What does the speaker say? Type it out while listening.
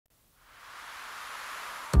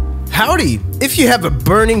Howdy! If you have a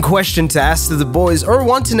burning question to ask to the boys or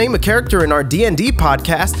want to name a character in our D&D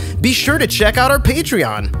podcast, be sure to check out our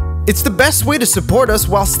Patreon. It's the best way to support us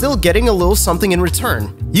while still getting a little something in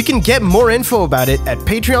return. You can get more info about it at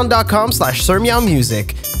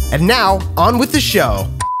patreon.com/sirmeowmusic. And now, on with the show.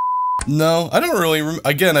 No, I don't really,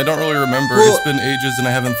 I don't really remember. Well, it's been ages and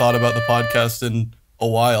I haven't thought about the podcast in a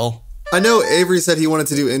while. I know Avery said he wanted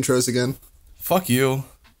to do intros again. Fuck you.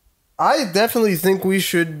 I definitely think we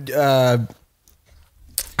should, yeah,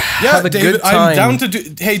 have a David, good time. I'm down to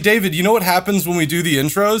do, hey, David, you know what happens when we do the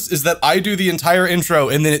intros? Is that I do the entire intro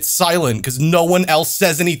and then it's silent because no one else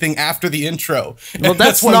says anything after the intro. Well,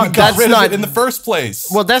 that's why not, we got that's rid not, of it in the first place.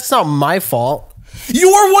 Well, that's not my fault. You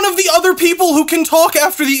are one of the other people who can talk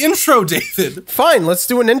after the intro, David. Fine, let's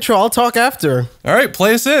do an intro. I'll talk after. All right,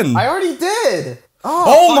 play us in. I already did.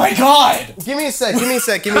 Oh my god! Give me a sec.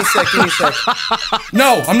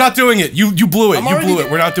 No, I'm not doing it. You blew it. You blew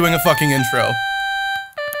it. We're not doing a fucking intro.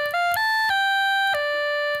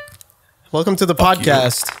 Welcome to the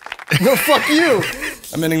podcast. No, fuck you.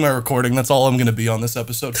 I'm ending my recording. That's all I'm gonna be on this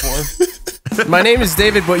episode for. My name is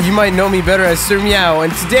David, but you might know me better as Sir Meow,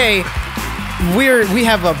 and today we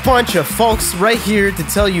have a bunch of folks right here to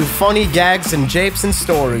tell you funny gags and japes and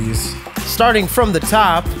stories. Starting from the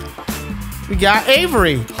top, we got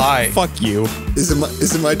Avery. Hi. Fuck you. Is it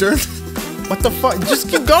my turn? What the fuck? Just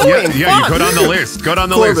keep going. Yeah, you go down the list. Go down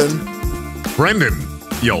the list. Brendan.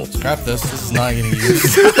 Yo. Scrap this. This is not getting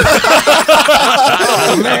used.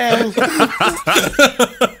 Oh, man.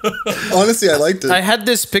 Honestly, I liked it. I had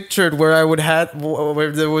this pictured where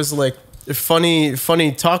where there was like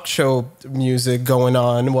funny talk show music going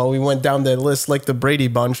on while we went down the list, like the Brady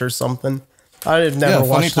Bunch or something. I had never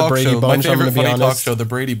watched the Brady Bunch. My favorite I'm gonna be funny honest. talk show, the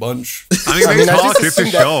Brady Bunch. I mean, it's a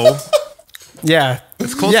show. Yeah.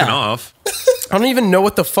 It's close enough. I don't even know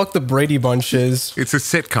what the fuck the Brady Bunch is. It's a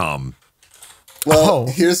sitcom. Well,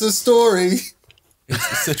 here's the story.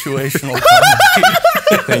 It's a situational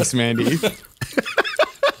comedy. Thanks, Mandy.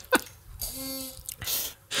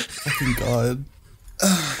 Fucking God.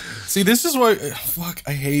 See, this is why, fuck,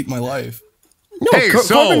 I hate my life. No, hey,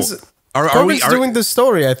 Corbin's doing the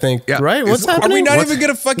story, I think, right? What's happening? Are we not even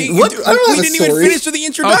gonna fucking... What? We didn't even finish with the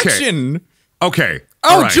introduction. Okay.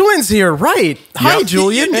 Oh, right. Julian's here, right. Hi,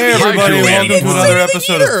 Julian. Hey, everybody. Julian. Welcome to another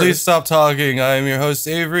episode of Please Stop Talking. I am your host,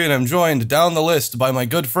 Avery, and I'm joined down the list by my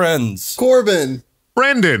good friends. Corbin.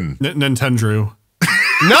 Brendan. Nintendo.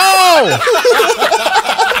 No!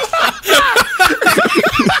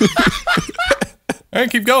 All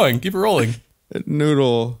right, keep going. Keep it rolling.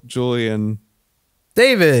 Noodle, Julian.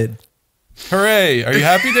 David. Hooray. Are you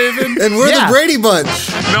happy, David? And we're the Brady Bunch.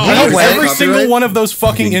 No, Every single one of those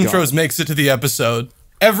fucking intros makes it to the episode.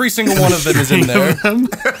 Every single one of them is in there.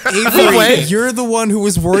 Avery, you're the one who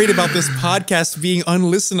was worried about this podcast being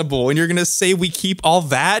unlistenable, and you're gonna say we keep all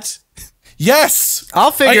that? Yes!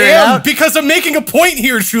 I'll figure it out. Because I'm making a point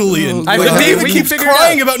here, Julian. David keeps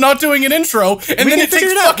crying about not doing an intro, and then it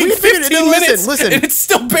takes fucking 15 minutes, and it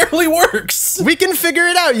still barely works. We can figure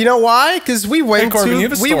it out. You know why? Because we went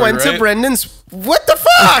to Brendan's... What the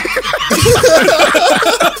fuck?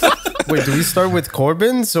 Wait, do we start with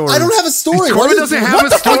Corbin's or... I don't have a story. Corbin doesn't have a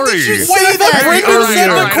story. Say that Brendan said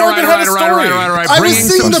that Corbin had a story. I was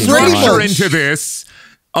seeing the Brady Bunch. Into this,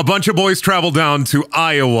 a bunch of boys traveled down to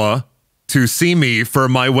Iowa to see me for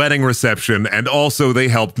my wedding reception, and also they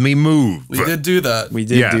helped me move. We did do that. We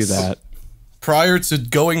did do that. Prior to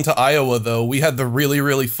going to Iowa, though, we had the really,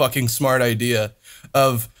 really fucking smart idea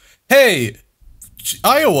of, hey,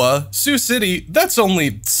 Iowa, Sioux City, that's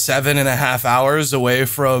only 7.5 hours away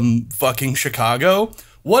from fucking Chicago.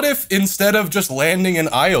 What if instead of just landing in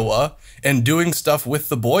Iowa and doing stuff with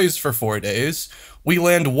the boys for 4 days, we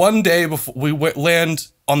land one day before we land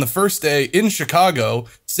on the first day in Chicago,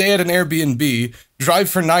 stay at an Airbnb, drive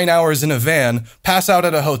for 9 hours in a van, pass out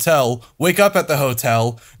at a hotel, wake up at the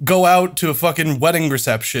hotel, go out to a fucking wedding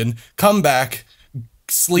reception, come back,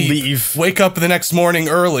 sleep, wake up the next morning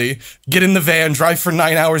early, get in the van, drive for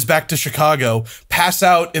 9 hours back to Chicago, pass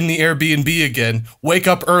out in the Airbnb again, wake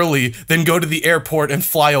up early, then go to the airport and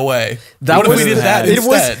fly away. What if we did that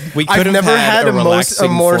instead? I've never had a more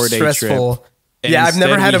stressful... Yeah, I've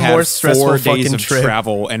never had a more stressful fucking 4 days of trip.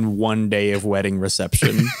 travel and 1 day of wedding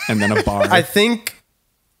reception and then a bar. I think,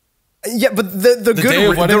 yeah, but the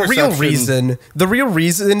real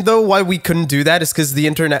reason though why we couldn't do that is because the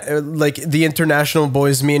international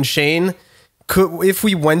boys, me and Shane, if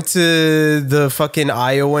we went to the fucking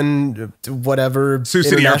Iowan whatever Sioux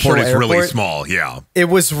City Airport is really small. Yeah, it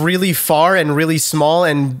was really far and really small,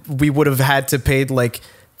 and we would have had to pay like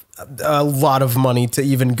a lot of money to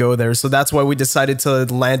even go there. So that's why we decided to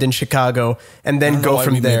land in Chicago and then go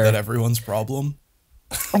from there. Made that everyone's problem.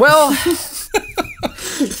 Well,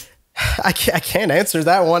 I can't answer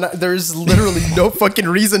that one. There's literally no fucking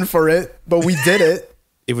reason for it, but we did it.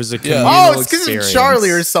 It was a communal it's because experience. of Charlie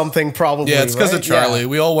or something, probably. Yeah, it's because of Charlie. Yeah.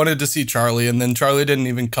 We all wanted to see Charlie, and then Charlie didn't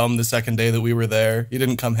even come the second day that we were there. He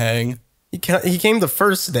didn't come hang. He came the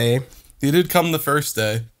first day. He did come the first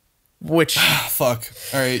day. Which fuck.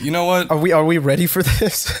 All right, you know what? Are we ready for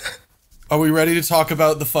this? Are we ready to talk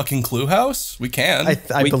about the fucking Clue House? We can.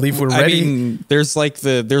 I believe we're ready. I mean, there's like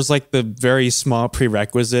the very small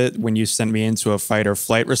prerequisite when you sent me into a fight or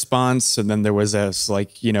flight response, and then there was this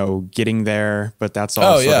getting there, but that's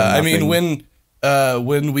all. Oh yeah, I mean when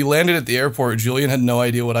we landed at the airport, Julian had no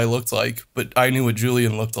idea what I looked like, but I knew what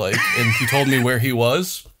Julian looked like, and he told me where he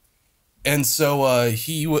was. And so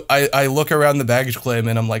I look around the baggage claim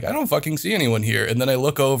and I'm like, I don't fucking see anyone here. And then I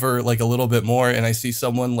look over like a little bit more and I see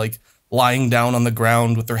someone like lying down on the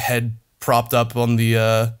ground with their head propped up on the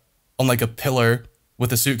on like a pillar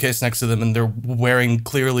with a suitcase next to them, and they're wearing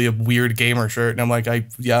clearly a weird gamer shirt. And I'm like, I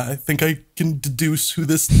think I can deduce who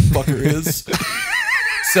this fucker is.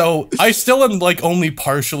 So I still am like only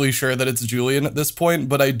partially sure that it's Julian at this point,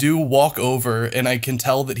 but I do walk over and I can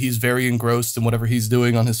tell that he's very engrossed in whatever he's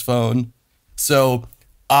doing on his phone. So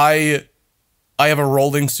I have a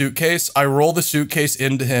rolling suitcase. I roll the suitcase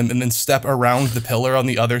into him and then step around the pillar on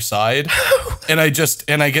the other side. And I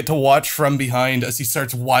get to watch from behind as he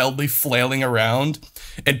starts wildly flailing around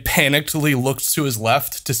and panickedly looks to his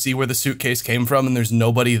left to see where the suitcase came from, and there's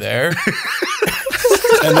nobody there.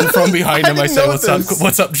 And then from behind him, I say,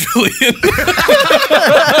 what's up, Julian?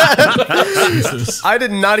 I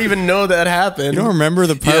did not even know that happened. You don't remember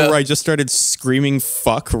the part where I just started screaming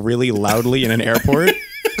fuck really loudly in an airport?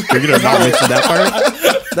 You're going to not mention that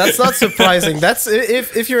part? That's not surprising. That's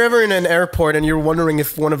if you're ever in an airport and you're wondering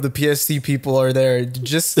if one of the PST people are there,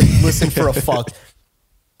 just listen for a fuck.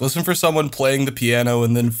 Listen for someone playing the piano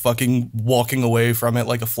and then fucking walking away from it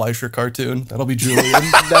like a Fleischer cartoon. That'll be Julian.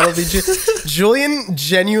 That'll be Julian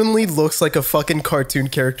genuinely looks like a fucking cartoon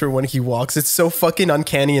character when he walks. It's so fucking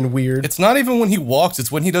uncanny and weird. It's not even when he walks,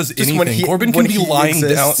 it's when he does Just anything. Corbin can be lying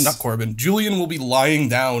exists. down. Not Corbin. Julian will be lying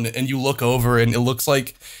down and you look over and it looks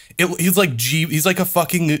like he's like a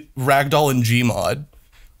fucking ragdoll in Gmod.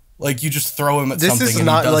 Like you just throw him at something and he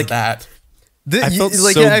does like that. I felt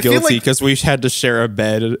so guilty because we had to share a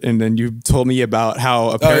bed, and then you told me about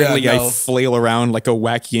how apparently I flail around like a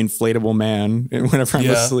wacky inflatable man whenever I'm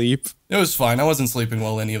asleep. It was fine. I wasn't sleeping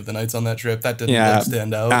well any of the nights on that trip. That didn't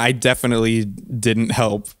stand out. I definitely didn't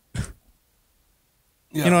help.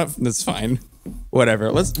 Yeah. You know what? That's fine.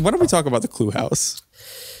 Whatever. Why don't we talk about the Clue House?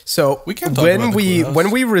 So we can talk about the Clue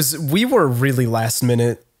House. we were really last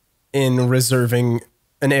minute in reserving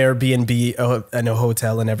an Airbnb and a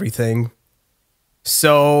hotel and everything.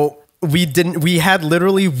 So we had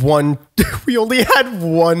literally we only had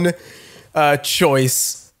one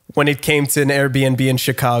choice when it came to an Airbnb in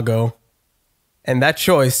Chicago. And that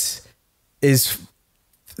choice is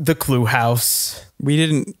the Clue House. We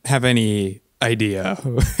didn't have any idea.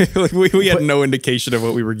 we had no indication of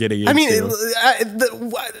what we were getting into. I mean,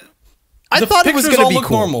 I thought it was going to be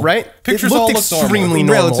cool, normal. right? Pictures it all looked look extremely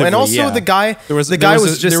normal. normal. And also the guy was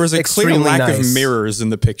just there was a clear lack nice. of mirrors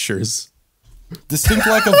in the pictures. Distinct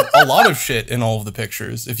lack of a lot of shit in all of the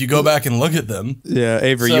pictures. If you go back and look at them. Yeah,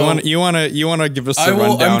 Avery, so, you want to give us a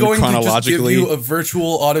rundown I'm going chronologically? to just give you a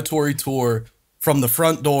virtual auditory tour from the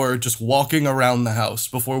front door, just walking around the house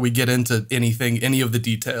before we get into any of the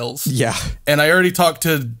details. Yeah. And I already talked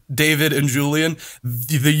to David and Julian.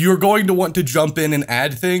 You're going to want to jump in and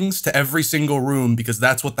add things to every single room because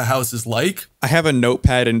that's what the house is like. I have a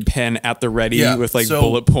notepad and pen at the ready with like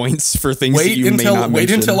bullet points for things that you may not mention. Wait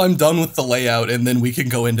until I'm done with the layout and then we can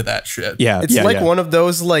go into that shit. Yeah. It's one of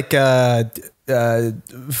those like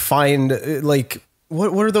find like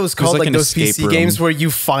what are those called? Like those PC games where you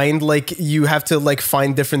find like you have to like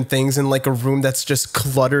find different things in like a room that's just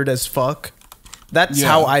cluttered as fuck. That's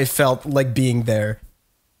how I felt like being there.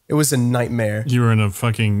 It was a nightmare. You were in a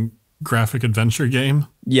fucking graphic adventure game?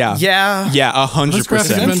 Yeah. Yeah. Yeah, 100%.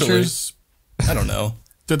 Graphic adventures? I don't know.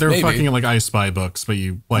 They were fucking like I Spy books, but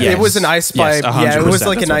you play. Yeah, it was an I Spy. Yes, yeah, it was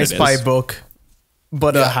like an I Spy Spy book,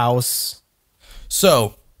 but a house.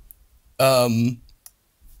 So,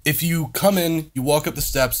 if you come in, you walk up the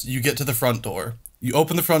steps, you get to the front door. You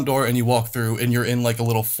open the front door and you walk through and you're in like a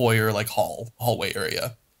little foyer, like hallway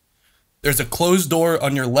area. There's a closed door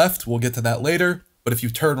on your left. We'll get to that later. But if you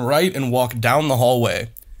turn right and walk down the hallway,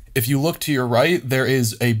 if you look to your right, there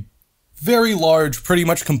is a very large, pretty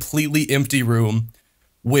much completely empty room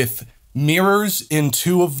with mirrors in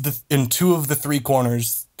two of the three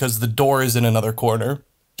corners, because the door is in another corner,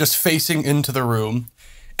 just facing into the room.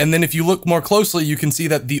 And then if you look more closely, you can see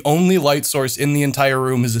that the only light source in the entire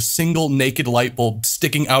room is a single naked light bulb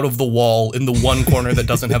sticking out of the wall in the one corner that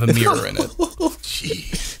doesn't have a mirror in it.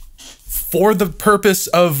 Jeez. For the purpose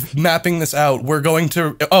of mapping this out, we're going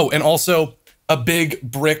to... Oh, and also a big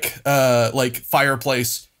brick like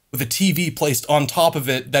fireplace with a TV placed on top of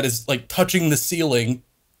it that is like touching the ceiling.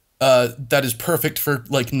 That is perfect for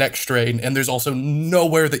like neck strain. And there's also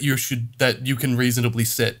nowhere that you can reasonably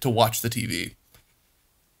sit to watch the TV.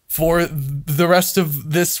 For the rest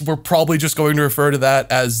of this, we're probably just going to refer to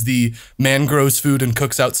that as the man grows food and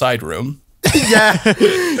cooks outside room.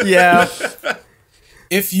 Yeah.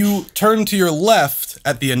 If you turn to your left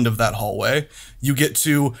at the end of that hallway, you get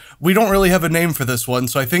to, we don't really have a name for this one,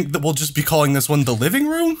 so I think that we'll just be calling this one the living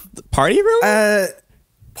room? The party room?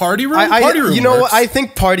 Party room? Party room. You know what? I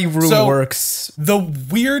think party room works. The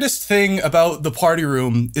weirdest thing about the party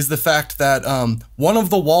room is the fact that one of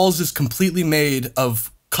the walls is completely made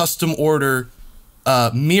of custom order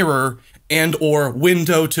mirror and or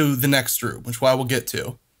window to the next room, which I will get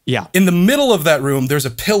to. Yeah. In the middle of that room, there's a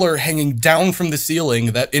pillar hanging down from the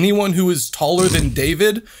ceiling that anyone who is taller than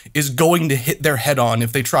David is going to hit their head on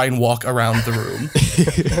if they try and walk around the room.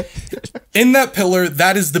 In that pillar,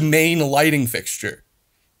 that is the main lighting fixture.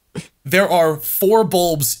 There are 4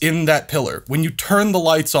 bulbs in that pillar. When you turn the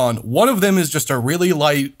lights on, one of them is just a really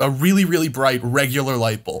bright regular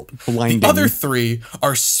light bulb. Blinding. The other 3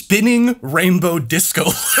 are spinning rainbow disco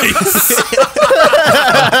lights.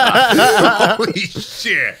 Holy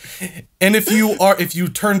shit. And if you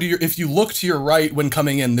look to your right when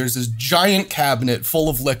coming in, there's this giant cabinet full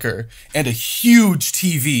of liquor and a huge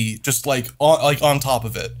TV just like on top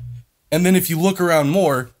of it. And then if you look around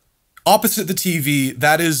more, opposite the TV,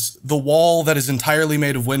 that is the wall that is entirely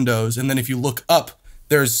made of windows. And then if you look up,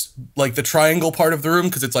 there's like the triangle part of the room,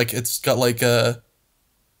 because it's got like a,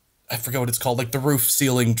 I forget what it's called, like the roof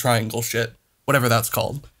ceiling triangle shit, whatever that's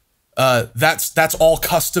called. That's all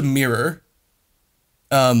custom mirror.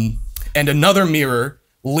 And another mirror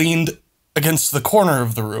leaned against the corner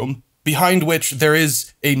of the room, behind which there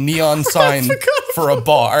is a neon sign for a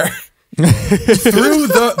bar. Through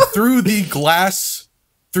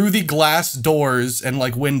the glass doors and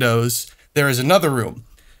like windows, there is another room.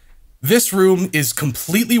 This room is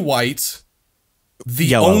completely white.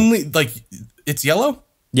 Only like it's yellow?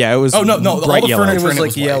 Yeah, it was. Oh no, all the yellow. furniture was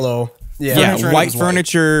like yellow. Yeah, white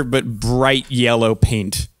furniture, but bright yellow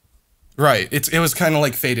paint. Right. It was kind of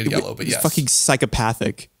like faded yellow, but yes. Fucking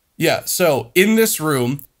psychopathic. Yeah, so in this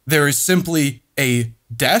room, there is simply a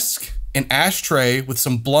desk, an ashtray with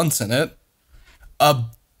some blunts in it,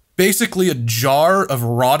 basically a jar of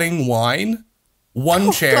rotting wine,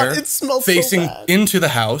 one chair facing into the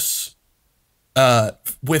house,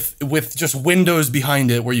 with just windows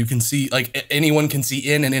behind it where you can see, like, anyone can see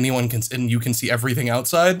in and you can see everything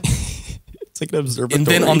outside. It's like an observatory. And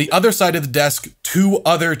then on the other side of the desk, 2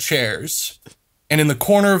 other chairs. And in the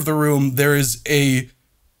corner of the room, there is a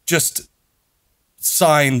just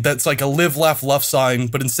sign that's like a live, laugh, love sign,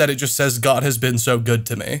 but instead it just says, God has been so good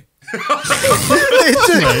to me.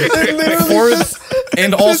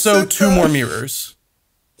 And also 2 more mirrors.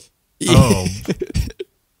 Oh.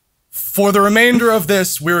 For the remainder of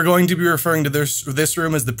this, we're going to be referring to this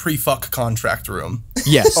room as the pre-fuck contract room.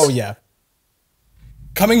 Yes. Oh, yeah.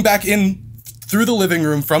 Coming back in through the living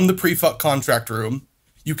room from the pre-fuck contract room,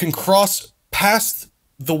 you can cross past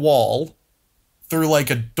the wall through like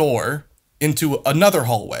a door into another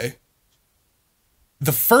hallway.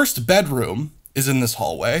 The first bedroom is in this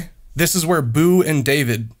hallway. This is where Boo and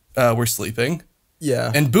David were sleeping.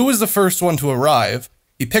 Yeah. And Boo is the first one to arrive.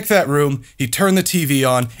 He picked that room. He turned the TV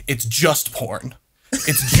on. It's just porn.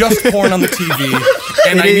 It's just porn on the TV.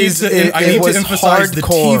 And I need to emphasize the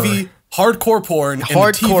TV, hardcore porn, and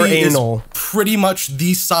hardcore the TV anal. is pretty much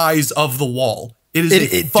the size of the wall. It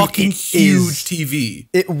is a fucking huge TV.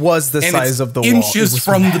 It was the size of the wall. Inches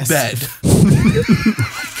from the bed.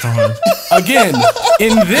 Again,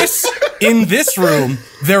 in this room,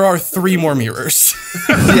 there are 3 more mirrors.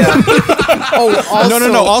 Yeah. Oh,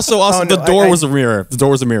 also, no. Also, the door was a mirror. The door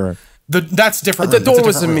was a mirror. That's different. The door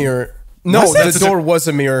was a mirror. No, the door was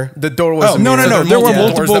a mirror. The door was a mirror. No. There were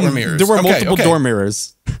multiple mirrors. There were multiple door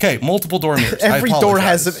mirrors. Okay, multiple door mirrors. Every door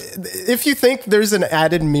has if you think there's an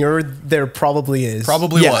added mirror, there probably is.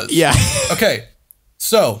 Probably was. Yeah. Okay,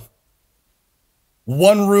 so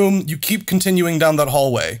one room, you keep continuing down that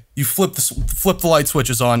hallway. You flip the light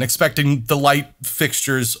switches on, expecting the light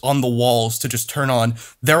fixtures on the walls to just turn on.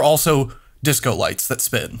 They're also disco lights that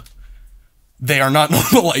spin. They are not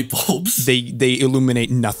normal light bulbs. They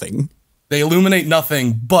illuminate nothing. They illuminate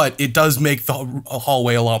nothing, but it does make the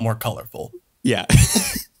hallway a lot more colorful. Yeah.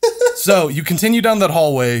 So you continue down that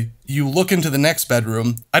hallway. You look into the next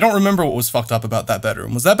bedroom. I don't remember what was fucked up about that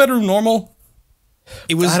bedroom. Was that bedroom normal?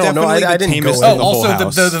 It was I don't know. definitely I the didn't tamest go in the whole house.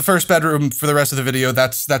 Also the first bedroom for the rest of the video,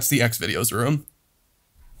 that's the X videos room.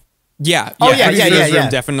 Yeah. Oh, yeah. Room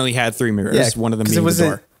definitely had 3 mirrors. Yeah, one of them being the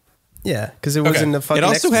door. Yeah, because it was in the fucking.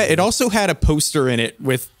 It also had a poster in it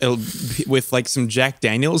with like some Jack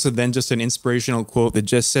Daniels and then just an inspirational quote that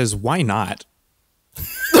just says, "Why not?"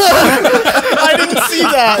 I didn't see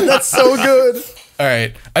that. That's so good. All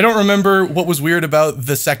right. I don't remember what was weird about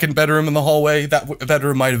the second bedroom in the hallway. That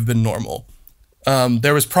bedroom might have been normal.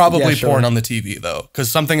 There was probably porn on the TV, though, because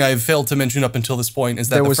something I've failed to mention up until this point is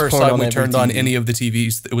that the first time we turned on any of the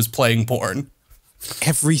TVs, it was playing porn.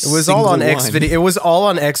 It was all on X video. It was all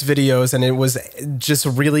on X videos, and it was just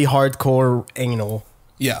really hardcore anal.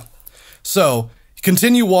 Yeah. So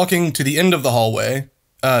continue walking to the end of the hallway.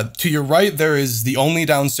 To your right, there is the only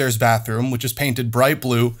downstairs bathroom, which is painted bright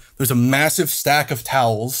blue. There's a massive stack of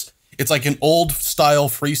towels. It's like an old style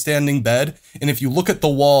freestanding bed. And if you look at the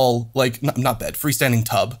wall, like not bed, freestanding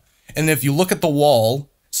tub. And if you look at the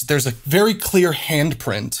wall, so there's a very clear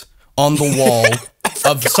handprint on the wall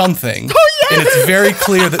of something. Oh, yeah. And it's very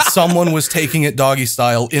clear that someone was taking it doggy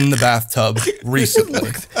style in the bathtub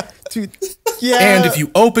recently. Dude, yeah. And if you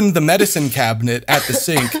open the medicine cabinet at the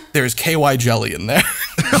sink, there's KY jelly in there.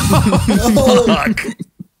 Fuck.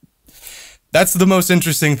 That's the most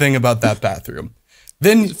interesting thing about that bathroom.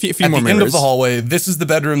 Then at the end of the hallway, this is the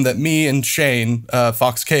bedroom that me and Shane,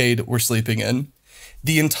 Foxcade, were sleeping in.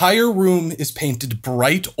 The entire room is painted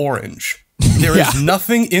bright orange. There is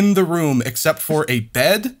nothing in the room except for a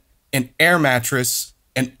bed, an air mattress,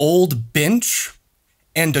 an old bench,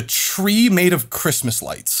 and a tree made of Christmas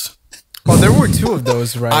lights. Oh, there were 2 of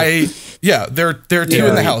those, right? There are 2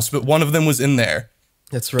 in the house, but one of them was in there.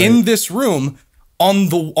 That's right. In this room, on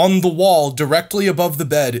the wall, directly above the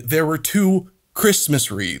bed, there were 2 Christmas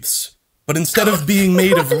wreaths. But instead of being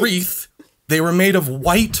made of wreath, they were made of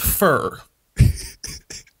white fur.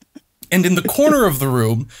 And in the corner of the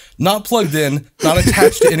room, not plugged in, not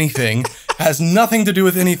attached to anything, has nothing to do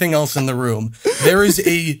with anything else in the room, there is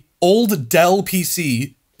a old Dell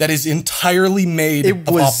PC that is entirely made of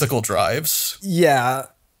optical drives. Yeah.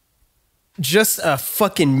 Just a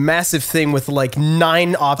fucking massive thing with like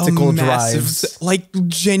 9 optical drives. Like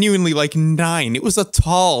genuinely like 9. It was a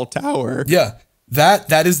tall tower. Yeah.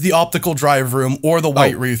 That is the optical drive room or the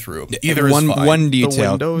white wreath room. Either is fine. One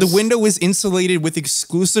detail. The window was insulated with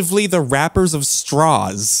exclusively the wrappers of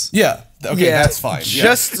straws. Yeah. Okay, that's fine.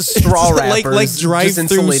 Just straw wrappers. like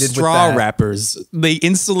drive-through straw wrappers. They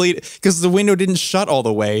insulate because the window didn't shut all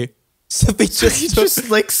the way. So they just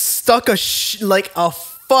like stuck a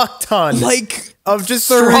fuck ton of just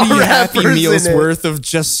 30 Happy Meals worth of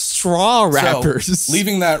just straw wrappers. So,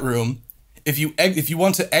 leaving that room, if you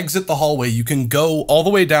want to exit the hallway, you can go all the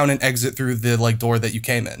way down and exit through the door that you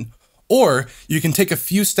came in. Or you can take a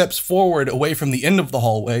few steps forward away from the end of the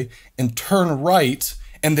hallway and turn right,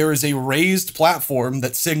 and there is a raised platform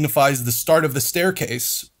that signifies the start of the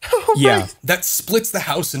staircase. That splits the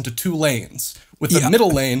house into 2 lanes, with the middle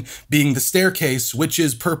lane being the staircase, which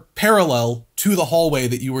is parallel to the hallway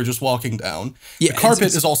that you were just walking down. The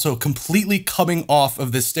carpet is also completely coming off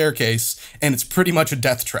of this staircase, and it's pretty much a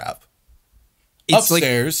death trap.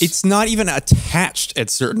 Upstairs, it's not even attached at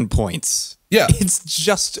certain points. Yeah. It's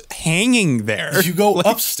just hanging there. You go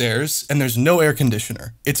upstairs and there's no air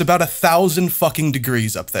conditioner. It's about 1,000 fucking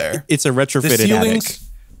degrees up there. It's a retrofitted attic.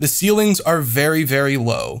 The ceilings are very, very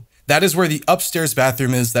low. That is where the upstairs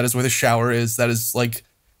bathroom is. That is where the shower is. That's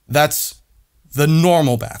the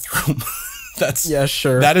normal bathroom.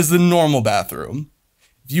 That is the normal bathroom.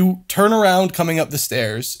 You turn around coming up the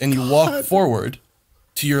stairs and you walk forward.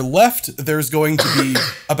 To your left, there's going to be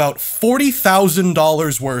about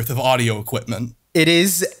 $40,000 worth of audio equipment. It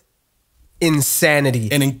is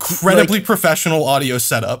insanity. An incredibly professional audio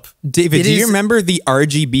setup. David, do you remember the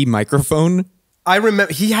RGB microphone? I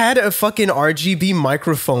remember he had a fucking RGB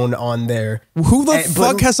microphone on there. Who the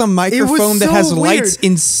fuck has a microphone that has lights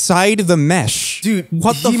inside the mesh? Dude,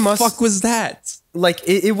 what the fuck was that? Like,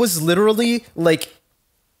 it was literally like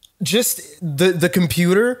just the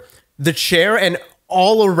computer, the chair, and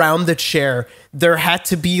all around the chair, there had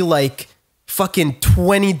to be like fucking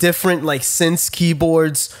 20 different like synths,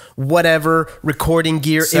 keyboards, whatever, recording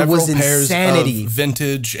gear. It was insanity. Of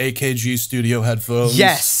vintage AKG studio headphones.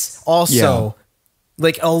 Yes. Also,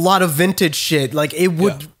 like a lot of vintage shit. Like it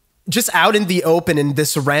would just out in the open in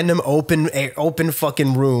this random open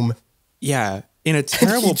fucking room. Yeah. In a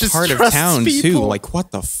terrible part of town too. Like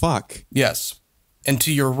what the fuck? Yes. And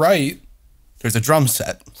to your right, there's a drum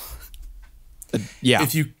set. Yeah.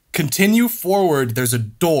 If you continue forward, there's a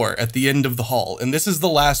door at the end of the hall, and this is the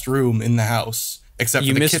last room in the house, except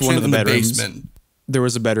for the kitchen and the basement. There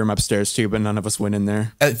was a bedroom upstairs too, but none of us went in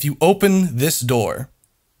there. If you open this door,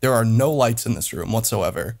 there are no lights in this room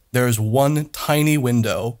whatsoever. There is one tiny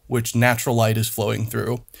window, which natural light is flowing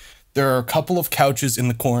through. There are a couple of couches in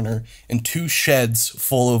the corner and 2 sheds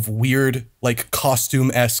full of weird, like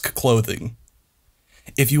costume-esque clothing.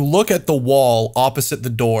 If you look at the wall opposite the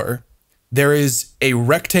door, there is a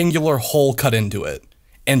rectangular hole cut into it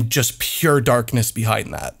and just pure darkness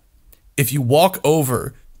behind that. If you walk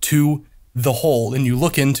over to the hole and you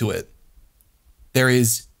look into it, there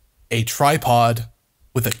is a tripod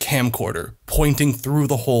with a camcorder pointing through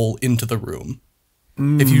the hole into the room.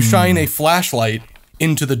 If you shine a flashlight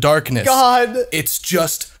into the darkness, it's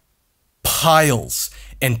just piles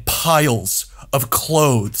and piles of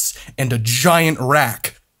clothes and a giant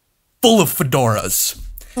rack full of fedoras.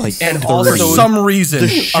 And also, for some reason,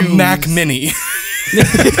 a Mac Mini.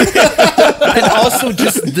 And also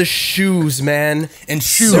just the shoes, man. And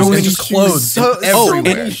shoes and just clothes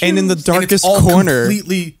everywhere. And in the darkest corner,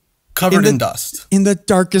 completely covered in dust. In the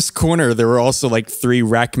darkest corner, there were also like 3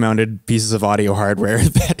 rack-mounted pieces of audio hardware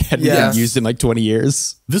that hadn't been used in like 20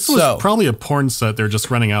 years. This was probably a porn set they're just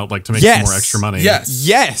running out like to make some more extra money.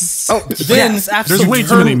 Yes. Oh, then there's way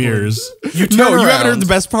too many mirrors. You haven't heard the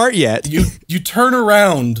best part yet. You turn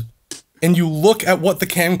around and you look at what the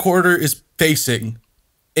camcorder is facing,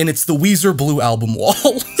 and it's the VVeezer Blue album wall.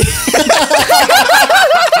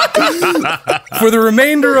 For the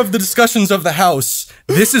remainder of the discussions of the house,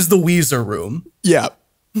 this is the VVeezer room. Yeah.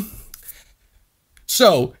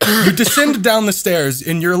 So you descend down the stairs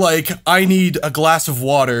and you're like, I need a glass of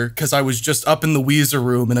water because I was just up in the VVeezer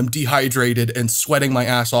room and I'm dehydrated and sweating my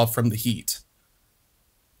ass off from the heat.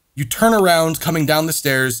 You turn around coming down the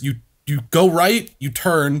stairs. You go right, you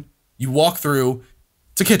turn, you walk through.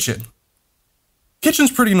 It's a kitchen.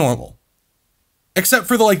 Kitchen's pretty normal, except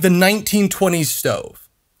for the 1920s stove.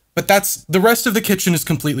 But the rest of the kitchen is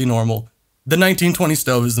completely normal. The 1920s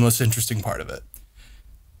stove is the most interesting part of it.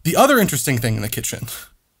 The other interesting thing in the kitchen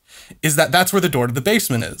is that that's where the door to the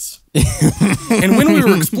basement is. And when we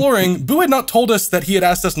were exploring, Boo had not told us that he had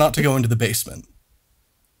asked us not to go into the basement.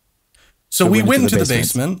 So we went into the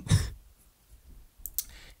basement.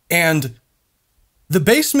 And the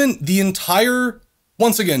basement,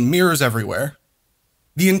 once again, mirrors everywhere.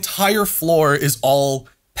 The entire floor is all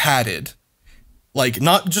padded. Like,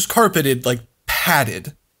 not just carpeted, like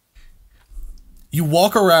padded. You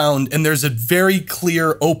walk around and there's a very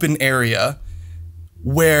clear open area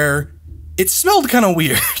where it smelled kind of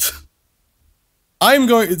weird.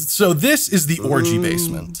 So this is the orgy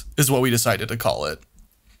basement, is what we decided to call it.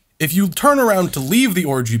 If you turn around to leave the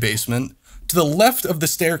orgy basement, to the left of the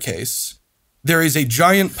staircase, there is a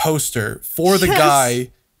giant poster for the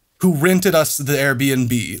guy who rented us the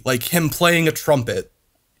Airbnb, like him playing a trumpet,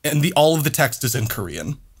 and all of the text is in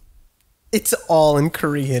Korean. It's all in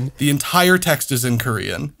Korean. The entire text is in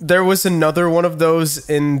Korean. There was another one of those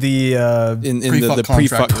in the the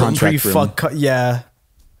pre-fuck contract room. Yeah.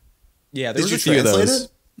 Yeah, there was a few of those.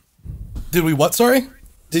 Did we what, sorry?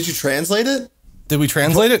 Did you translate it? Did we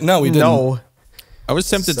translate it? No, we didn't. No. I was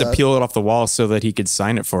tempted to peel it off the wall so that he could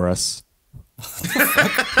sign it for us.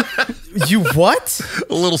 You what?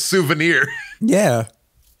 A little souvenir. Yeah.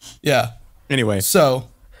 Yeah. Anyway. So,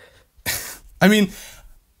 I mean,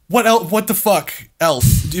 what else? What the fuck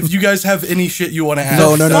else? If you guys have any shit you want to add.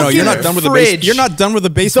 No. You're not done with the basement. You're not done with the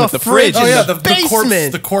basement. The fridge. Oh yeah,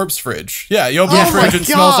 the corpse fridge. Yeah, you open the fridge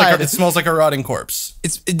and it smells like a rotting corpse.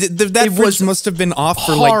 That fridge must have been off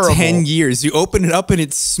for like 10 years. You open it up and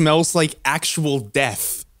it smells like actual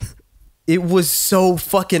death. It was so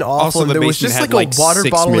fucking awful. Also, there was just like a water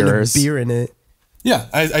bottle mirrors. And a beer in it. Yeah,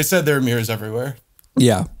 I said there are mirrors everywhere.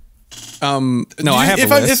 Yeah. No, I have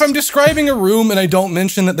if I'm describing a room and I don't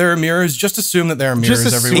mention that there are mirrors, just assume that there are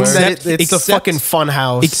mirrors everywhere. It's a fucking fun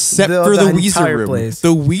house. Except for the VVeezer room.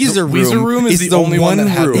 The VVeezer room is the only one that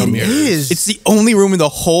had no mirrors. It's the only room in the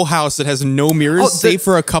whole house that has no mirrors, save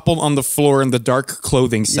for a couple on the floor in the dark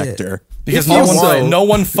clothing sector. Because no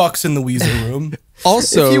one fucks in the VVeezer room.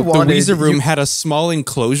 Also, the VVeezer room had a small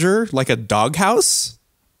enclosure, like a doghouse,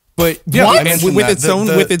 but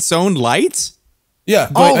with its own light. Yeah,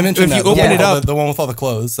 but I mentioned if you open it up, the one with all the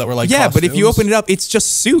clothes that were like costumes. But if you open it up, it's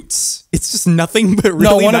just suits. It's just nothing but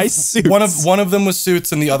really nice suits. One of them was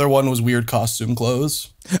suits, and the other one was weird costume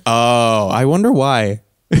clothes. Oh, I wonder why.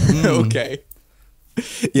 Okay.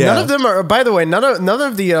 Yeah. None of them are. By the way, none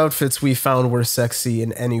of the outfits we found were sexy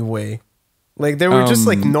in any way. Like they were just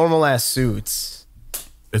like normal ass suits.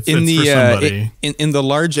 It's for somebody. In the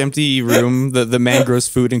large empty room, the man grows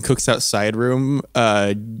food and cooks outside room.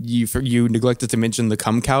 You neglected to mention the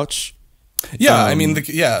cum couch. Yeah, I mean,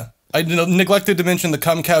 I neglected to mention the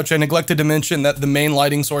cum couch. I neglected to mention that the main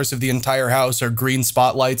lighting source of the entire house are green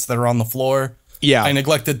spotlights that are on the floor. Yeah, I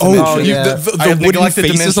neglected to mention the wooden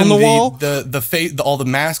faces on the wall, all the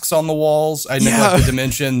masks on the walls. I neglected to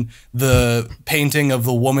mention the painting of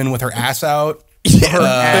the woman with her ass out.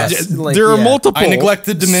 There are multiple. I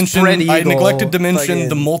neglected to mention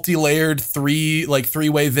the multi-layered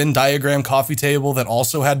three-way Venn diagram coffee table that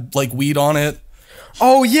also had like weed on it.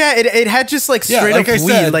 Oh yeah, it had just like straight up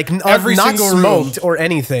weed, like every not smoked or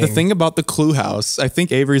anything. The thing about the Clue House, I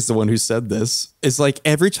think Avery's the one who said this, is like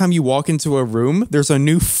every time you walk into a room, there's a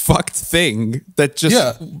new fucked thing that you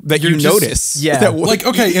notice. Yeah,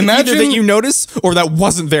 imagine either that you notice or that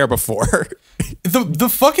wasn't there before. The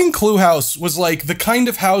fucking Clue House was like the kind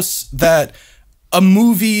of house that a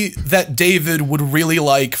movie that David would really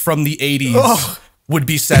like from the 80s would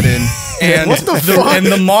be set in. And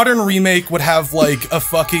the modern remake would have like a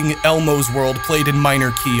fucking Elmo's World played in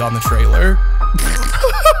minor key on the trailer.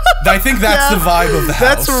 I think that's the vibe of the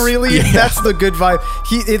house. That's the good vibe.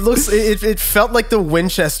 It felt like the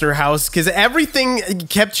Winchester house because everything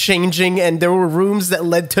kept changing and there were rooms that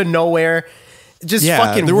led to nowhere. Just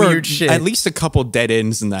fucking weird shit. At least a couple dead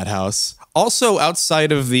ends in that house. Also,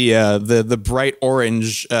 outside of the bright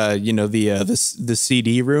orange, the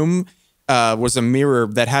CD room, was a mirror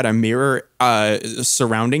that had a mirror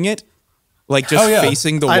surrounding it, like just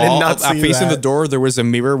facing the wall. I did not see facing that. the door. There was a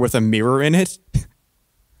mirror with a mirror in it.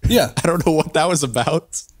 Yeah, I don't know what that was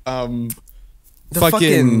about. Also,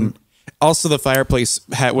 the fireplace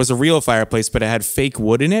was a real fireplace, but it had fake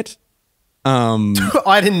wood in it.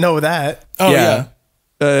 I didn't know that. Oh yeah.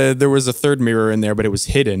 There was a third mirror in there, but it was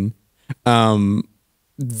hidden. And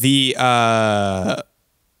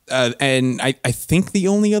I think the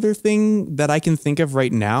only other thing that I can think of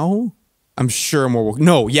right now, I'm sure more.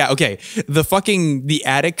 No, yeah, okay. The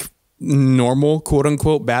attic normal quote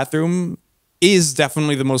unquote bathroom is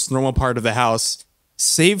definitely the most normal part of the house,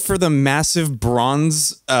 save for the massive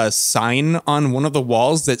bronze sign on one of the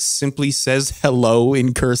walls that simply says hello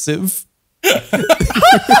in cursive.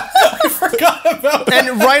 I forgot about that.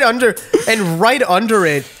 And right under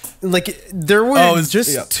it, like there were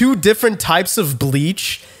two different types of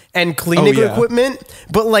bleach and cleaning equipment,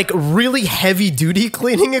 but like really heavy duty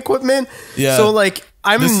cleaning equipment. Yeah. So like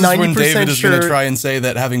I'm 90% when David is sure going to try and say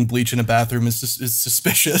that having bleach in a bathroom is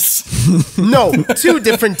suspicious. No, two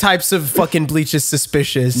different types of fucking bleach is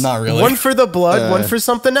suspicious. Not really. One for the blood, one for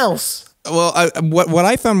something else. Well, what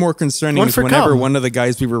I found more concerning is whenever one of the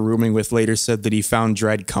guys we were rooming with later said that he found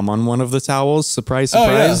dried cum on one of the towels. Surprise,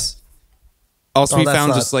 surprise. Also, we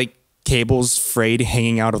found just like cables frayed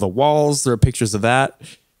hanging out of the walls. There are pictures of that.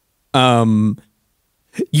 You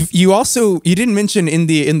didn't mention in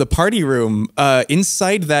the party room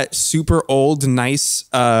inside that super old nice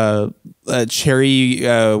cherry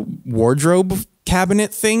wardrobe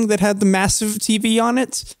cabinet thing that had the massive TV on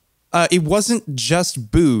it. It wasn't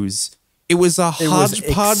just booze. It was a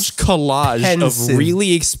hodgepodge collage of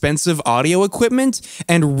really expensive audio equipment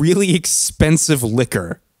and really expensive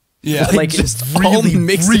liquor. Yeah, like just all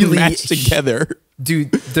mixed and matched together.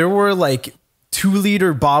 Dude, there were like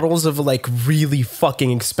 2-liter bottles of like really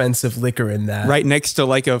fucking expensive liquor in that. Right next to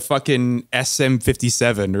like a fucking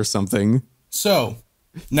SM57 or something. So,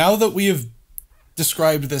 now that we have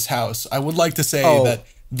described this house, I would like to say that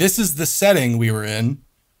this is the setting we were in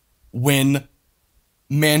when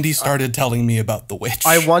Mandy started telling me about the witch.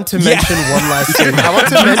 I want to mention one last thing. I want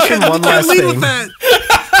to mention one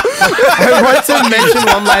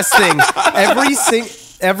last thing.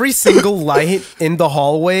 Every single light in the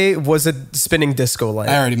hallway was a spinning disco light.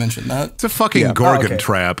 I already mentioned that. It's a fucking Gorgon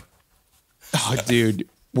trap. Oh, dude.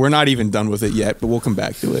 We're not even done with it yet, but we'll come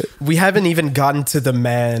back to it. We haven't even gotten to the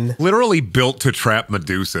man. Literally built to trap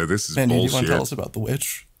Medusa. This is Mandy, bullshit. do you want to tell us about the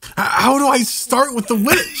witch? How do I start with the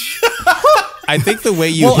witch? I think the way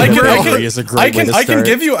you is a great way to start.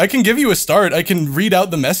 I can give you a start. I can read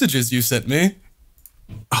out the messages you sent me.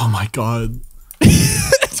 Oh my god.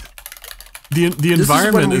 The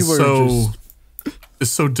environment is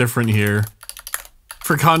so different here.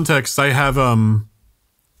 For context, I have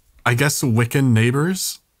I guess Wiccan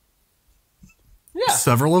neighbors. Yeah.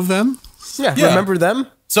 Several of them. Yeah. Remember them?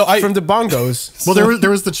 So from the bongos. Well, there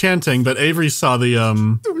was the chanting, but Avery saw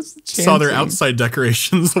saw their outside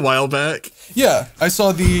decorations a while back. Yeah, I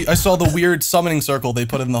saw the weird summoning circle they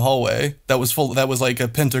put in the hallway. That was like a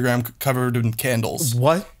pentagram covered in candles.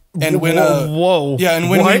 What? And when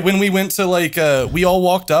when we went to like we all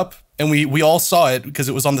walked up and we all saw it because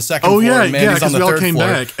it was on the second floor. Yeah, and Mandy's on the we all third came floor.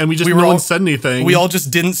 back and no one said anything. We all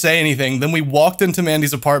just didn't say anything. Then we walked into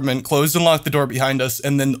Mandy's apartment, closed and locked the door behind us,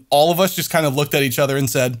 and then all of us just kind of looked at each other and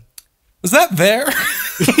said, "Was that there?"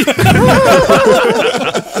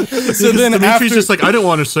 So then Dimitri's just like, I didn't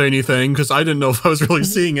want to say anything because I didn't know if I was really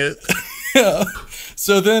seeing it. Yeah.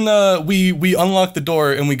 So then we unlock the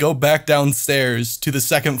door and we go back downstairs to the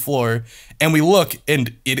second floor and we look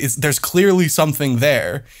and there's clearly something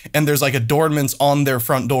there, and there's like adornments on their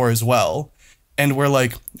front door as well. And we're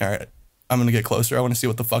like, all right, I'm gonna get closer. I want to see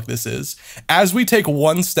what the fuck this is. As we take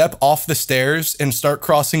one step off the stairs and start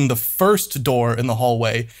crossing the first door in the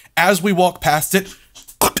hallway, as we walk past it,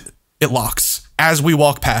 it locks. As we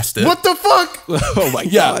walk past it. What the fuck? Oh my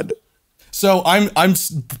God. So I'm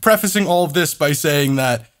prefacing all of this by saying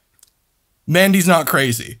that Mandy's not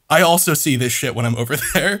crazy. I also see this shit when I'm over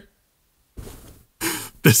there.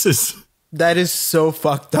 That is so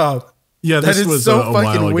fucked up. Yeah, That this is was so a while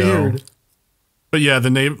fucking ago. weird. But yeah,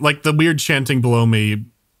 the weird chanting below me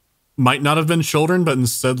might not have been children, but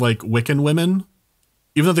instead like Wiccan women,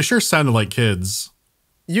 even though they sure sounded like kids.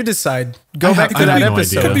 You decide. Go back to I have that no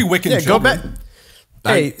episode. idea. Could be Wiccan Yeah, go children. back.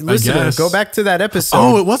 Hey, listener, guess. go back to that episode.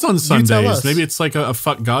 Oh, it was on You tell Sundays. us. Maybe it's like a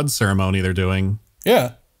fuck God ceremony they're doing.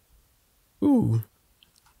 Yeah. Ooh.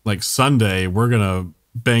 Like Sunday, we're gonna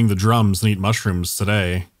bang the drums and eat mushrooms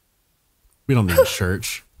today. We don't need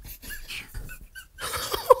church.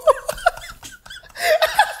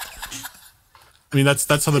 I mean, that's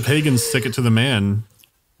how the pagans stick it to the man.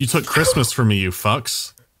 You took Christmas from me, you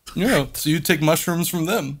fucks. Yeah. So you take mushrooms from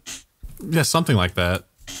them. Yeah, something like that.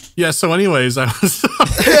 Yeah, so anyways, I was...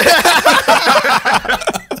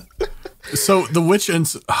 So the witch and...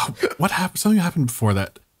 what happened? Something happened before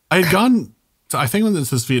that. I had gone... I think it was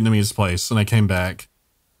this Vietnamese place, and I came back.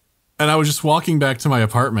 And I was just walking back to my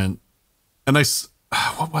apartment, and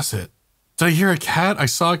what was it? Did I hear a cat? I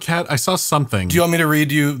saw a cat. I saw something. Do you want me to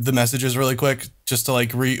read you the messages really quick, just to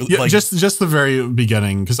like Yeah, just the very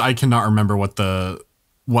beginning, because I cannot remember what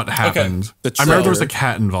happened. The I remember there was trailer. a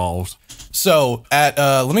cat involved. So at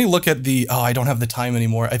let me look at the I don't have the time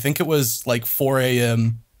anymore. I think it was like 4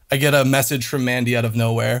 a.m. I get a message from Mandy out of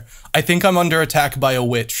nowhere. I think I'm under attack by a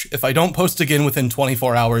witch. If I don't post again within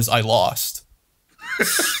 24 hours, I lost.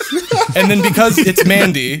 And then because it's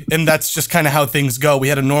Mandy, and that's just kind of how things go, we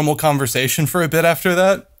had a normal conversation for a bit after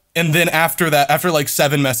that. And then after that, after like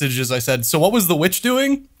 7 messages, I said, "So what was the witch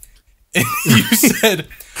doing?" And you said, okay,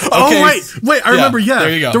 Oh, wait, I remember, yeah.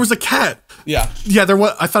 There you go. There was a cat. Yeah. Yeah, there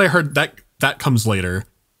was. I thought I heard that comes later.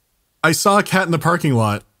 I saw a cat in the parking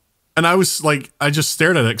lot, and I was like, I just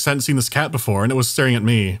stared at it because I hadn't seen this cat before, and it was staring at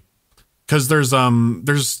me. Because there's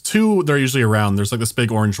 2 that are usually around. There's like this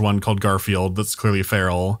big orange one called Garfield that's clearly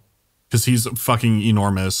feral because he's fucking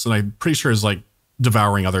enormous, and I'm pretty sure is like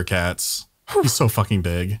devouring other cats. He's so fucking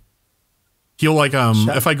big. He'll like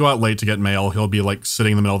if I go out late to get mail, he'll be like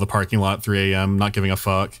sitting in the middle of the parking lot at 3 a.m. not giving a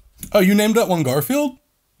fuck. Oh, you named that one Garfield?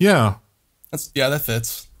 Yeah. That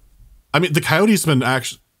fits. I mean, the coyote's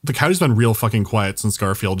been real fucking quiet since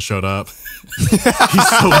Garfield showed up. He's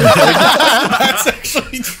so big. That's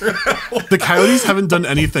actually true. The coyotes haven't done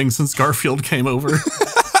anything since Garfield came over.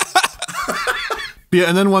 Yeah,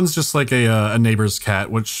 and then one's just like a neighbor's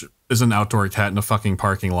cat, which is an outdoor cat in a fucking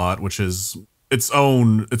parking lot, which is its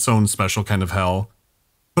own special kind of hell.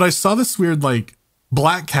 But I saw this weird like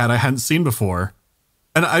black cat I hadn't seen before.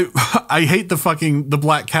 And I hate the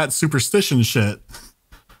black cat superstition shit.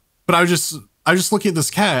 But I was just looking at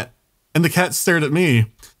this cat, and the cat stared at me.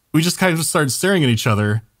 We just kind of started staring at each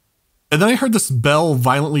other. And then I heard this bell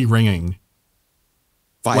violently ringing.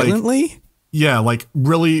 Violently? Yeah, like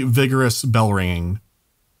really vigorous bell ringing.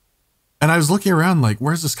 And I was looking around like,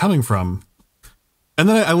 where's this coming from? And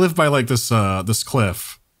then I live by like this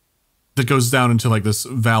cliff that goes down into like this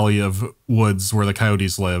valley of woods where the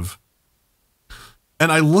coyotes live.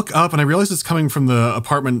 And I look up and I realize it's coming from the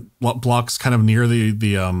apartment blocks kind of near the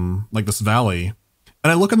like this valley.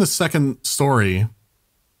 And I look in the second story,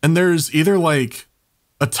 and there's either like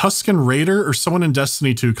a Tuscan Raider or someone in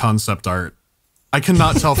Destiny 2 concept art. I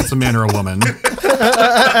cannot tell if it's a man or a woman.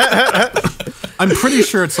 I'm pretty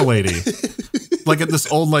sure it's a lady. Like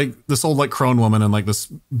this old crone woman and like this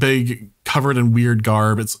big covered in weird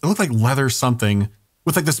garb. It looked like leather something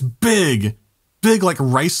with like this big like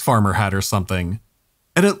rice farmer hat or something.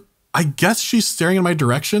 And I guess she's staring in my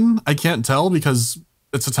direction. I can't tell because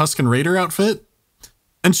it's a Tuscan Raider outfit.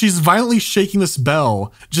 And she's violently shaking this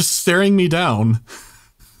bell, just staring me down.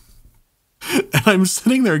 And I'm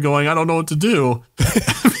sitting there going, I don't know what to do.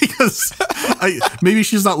 Because maybe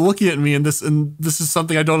she's not looking at me and this is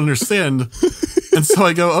something I don't understand. And so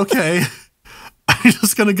I go, okay. I'm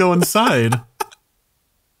just gonna go inside.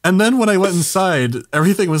 And then when I went inside,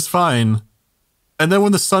 everything was fine. And then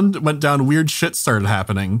when the sun went down, weird shit started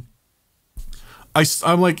happening.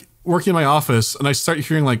 I'm like working in my office, and I start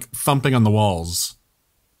hearing like thumping on the walls,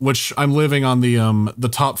 which I'm living on the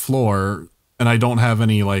top floor, and I don't have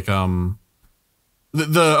any like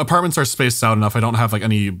the apartments are spaced out enough. I don't have like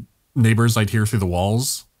any neighbors I'd hear through the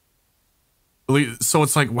walls. So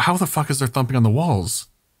it's like, how the fuck is there thumping on the walls?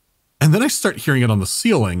 And then I start hearing it on the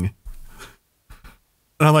ceiling.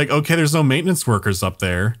 And I'm like, okay, there's no maintenance workers up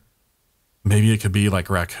there. Maybe it could be like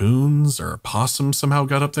raccoons or a possum somehow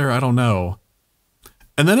got up there. I don't know.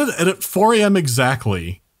 And then at 4 a.m.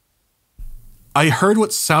 exactly, I heard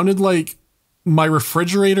what sounded like my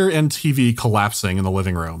refrigerator and TV collapsing in the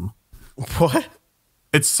living room. What?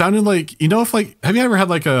 It sounded like, you know, if like, have you ever had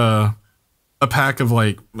like a pack of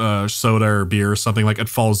like soda or beer or something, like it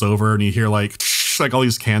falls over and you hear like all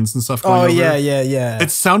these cans and stuff going over? Yeah.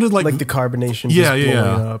 It sounded like the carbonation just blowing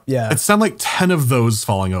up. Yeah. It sounded like 10 of those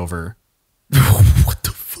falling over. What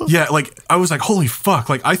the fuck? Yeah, like I was like, holy fuck.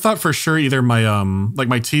 Like I thought for sure either my like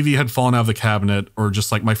my TV had fallen out of the cabinet or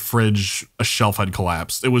just like my fridge, a shelf had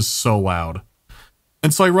collapsed. It was so loud.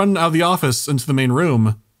 And so I run out of the office into the main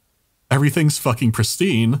room. Everything's fucking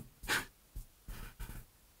pristine.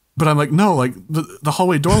 But I'm like, no, like the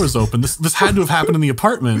hallway door was open. This had to have happened in the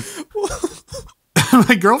apartment.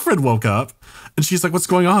 My girlfriend woke up and she's like, what's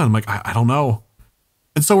going on? I'm like, I don't know.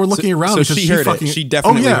 And so we're looking around. So she heard it. She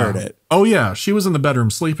definitely heard it. Oh yeah. She was in the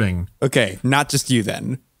bedroom sleeping. Okay. Not just you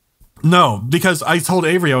then. No, because I told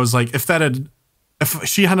Avery, I was like, if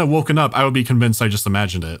she hadn't woken up, I would be convinced I just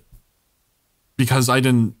imagined it. Because I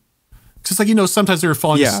didn't, because like, you know, sometimes you're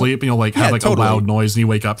falling asleep and you'll like have like a loud noise and you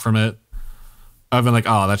wake up from it. I've been like,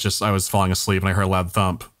 oh, that's just, I was falling asleep and I heard a loud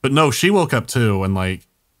thump. But no, she woke up too. And like,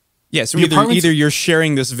 yeah, so either you're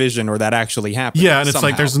sharing this vision or that actually happened. Yeah, and it's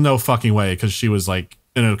like, there's no fucking way because she was like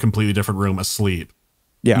in a completely different room asleep.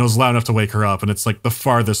 Yeah. And it was loud enough to wake her up. And it's like the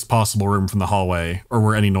farthest possible room from the hallway or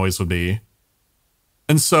where any noise would be.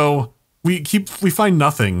 And so we find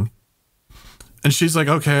nothing. And she's like,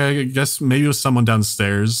 okay, I guess maybe it was someone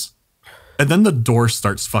downstairs. And then the door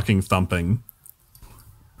starts fucking thumping.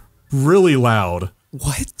 Really loud.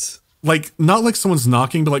 What? Like, not like someone's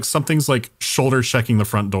knocking, but like something's like shoulder checking the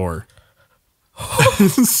front door.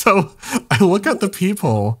 So I look at the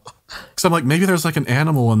people because I'm like, maybe there's like an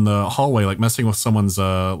animal in the hallway, like messing with someone's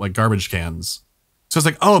like garbage cans. So it's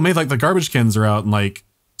like, oh, maybe like the garbage cans are out and like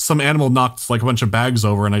some animal knocked like a bunch of bags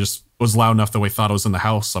over and I just was loud enough that we thought I was in the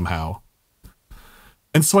house somehow.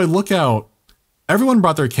 And so I look out, everyone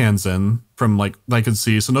brought their cans in from like I could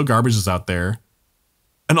see, so no garbage is out there.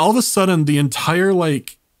 And all of a sudden the entire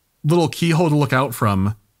like little keyhole to look out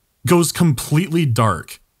from goes completely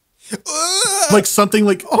dark. Like something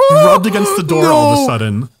like rubbed against the door all of a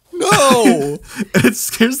sudden. No. And it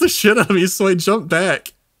scares the shit out of me, so I jump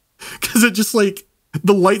back. Because it just like,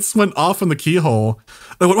 the lights went off in the keyhole.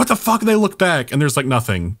 I went, what the fuck? And I look back and there's like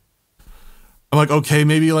nothing. I'm like, okay,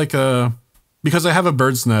 maybe like because I have a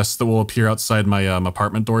bird's nest that will appear outside my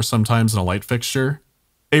apartment door sometimes in a light fixture.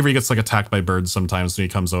 Avery gets like attacked by birds sometimes when he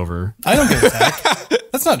comes over. I don't get attacked.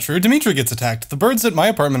 That's not true. Dimitri gets attacked. The birds at my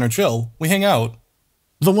apartment are chill. We hang out.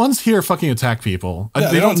 The ones here fucking attack people.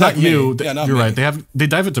 Yeah, they don't attack you. Me. Yeah, not You're me. right. They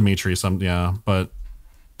dive at Dimitri but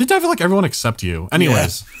they dive at like everyone except you.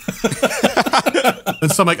 Anyways. Yeah.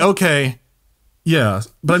 And so I'm like, okay, yeah.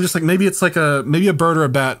 But I'm just like, maybe it's like maybe a bird or a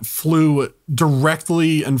bat flew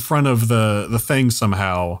directly in front of the thing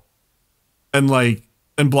somehow and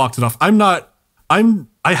blocked it off.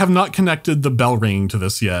 I have not connected the bell ringing to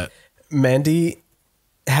this yet. Mandy,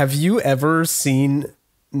 have you ever seen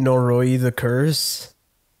Noroi the Curse?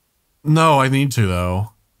 No, I need to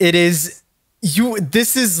though. It is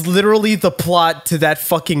this is literally the plot to that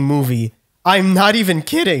fucking movie. I'm not even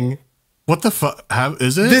kidding. What the fuck?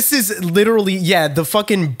 Is it? This is literally, the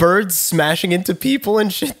fucking birds smashing into people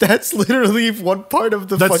and shit. That's literally one part of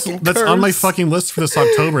the fucking curse. That's on my fucking list for this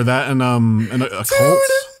October. That and a cult,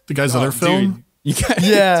 the guy's other film. Dude,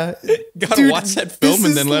 gotta watch that film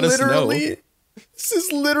and then let us know. This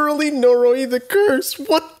is literally Noroi the Curse.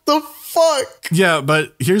 What the fuck? Yeah,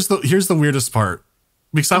 but here's the weirdest part.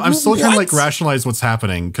 Because I'm still trying to like rationalize what's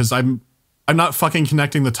happening because I'm not fucking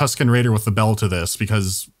connecting the Tusken Raider with the bell to this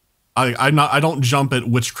because I don't jump at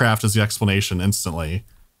witchcraft as the explanation instantly.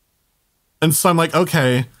 And so I'm like,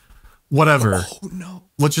 okay, whatever. Oh no.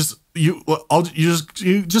 Let's just you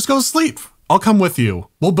just go to sleep. I'll come with you.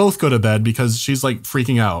 We'll both go to bed because she's like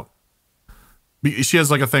freaking out. She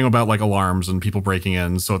has like a thing about like alarms and people breaking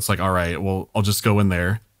in. So it's like, all right, well, I'll just go in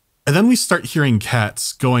there. And then we start hearing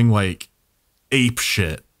cats going like ape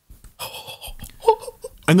shit.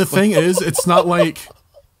 And the thing is, it's not like,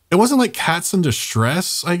 it wasn't like cats in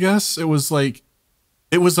distress, I guess. It was like,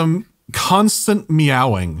 it was a constant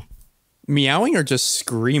meowing. Meowing or just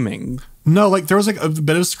screaming? No, like there was like a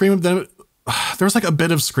bit of screaming, then there was like a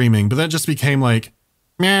bit of screaming, but then it just became like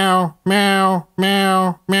meow, meow,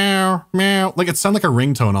 meow, meow, meow. Like it sounded like a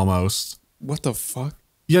ringtone almost. What the fuck?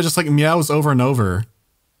 Yeah, just like meows over and over.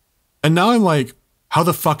 And now I'm like, how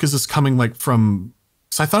the fuck is this coming like from,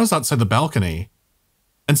 so I thought it was outside the balcony.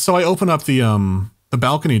 And so I open up the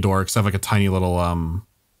balcony door because I have like a tiny little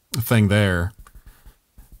thing there.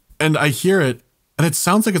 And I hear it, and it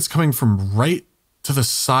sounds like it's coming from right to the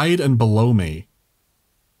side and below me.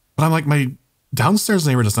 But I'm like, my downstairs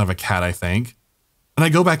neighbor doesn't have a cat, I think. And I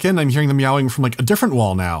go back in, and I'm hearing the meowing from like a different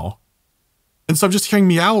wall now. And so I'm just hearing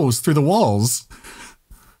meows through the walls.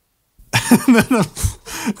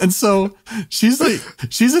 And so she's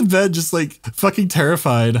in bed just like fucking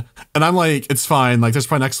terrified. And I'm like, it's fine. Like there's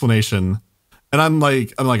probably an explanation. And I'm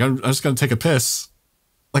just going to take a piss.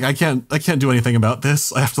 Like I can't do anything about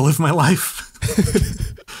this. I have to live my life.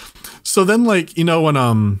 So then like, you know,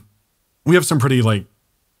 when we have some pretty like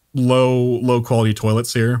low quality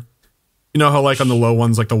toilets here. You know how like on the low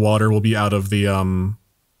ones, like the water will be out of the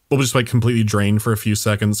will just like completely drain for a few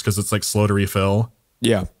seconds because it's like slow to refill.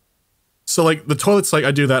 Yeah. So like the toilet's like,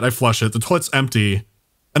 I do that, I flush it, the toilet's empty,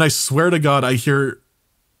 and I swear to God I hear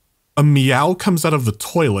a meow comes out of the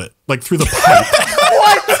toilet, like through the pipe.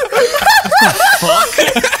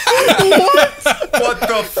 What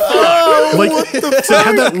the fuck? Like so it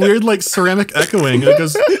had that weird like ceramic echoing. It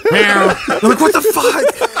goes meow. I'm like, what the fuck?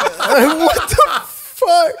 What the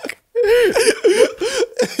fuck?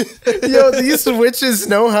 Yo, these witches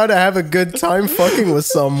know how to have a good time fucking with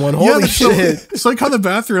someone. Holy shit. So I call the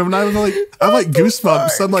bathroom and I'm like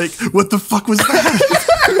goosebumps. I'm like, what the fuck was that?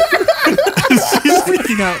 She's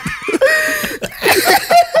freaking out.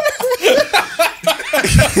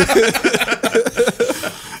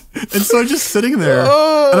 And so I'm just sitting there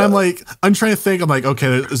and I'm trying to think, I'm like,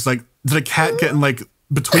 okay, it's like, did a cat get in like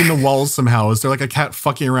between the walls somehow? Is there like a cat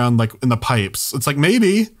fucking around like in the pipes? It's like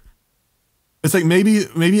maybe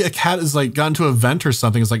a cat is like got into a vent or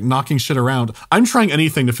something, is like knocking shit around. I'm trying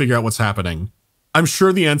anything to figure out what's happening. I'm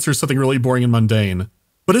sure the answer is something really boring and mundane,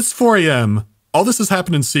 but it's 4 a.m. All this has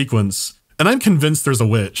happened in sequence, and I'm convinced there's a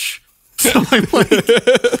witch. So I'm like,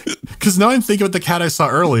 because now I'm thinking about the cat I saw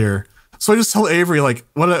earlier. So I just tell Avery, like,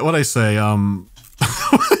 what I say? You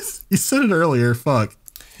said it earlier. Fuck.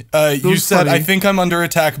 You said, funny. I think I'm under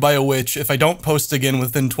attack by a witch. If I don't post again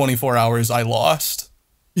within 24 hours, I lost.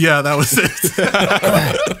 Yeah, that was it.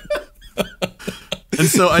 And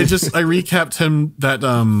so I recapped him that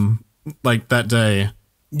like that day.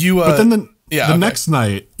 But then the next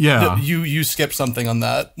night, yeah. You skipped something on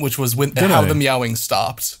that, which was when Did how I? the meowing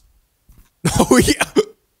stopped. Oh yeah.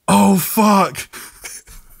 Oh fuck.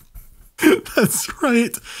 That's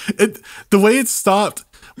right. The way it stopped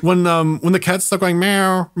when the cat stopped going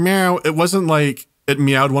meow meow, it wasn't like it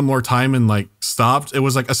meowed one more time and like stopped. It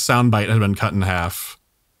was like a sound bite had been cut in half.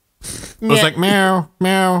 It was like meow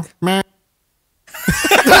meow meow.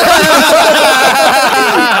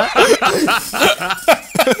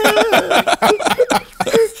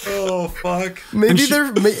 Oh fuck. Maybe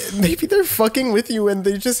they're fucking with you and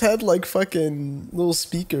they just had like fucking little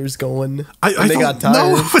speakers going. I they got tired.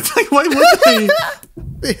 No, but like, why would they?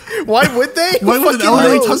 Why would they? Why would an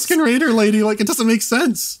elderly knows? Tuscan Raider lady, like, it doesn't make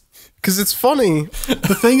sense. Because it's funny.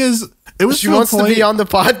 The thing is, it was She to a wants to point, be on the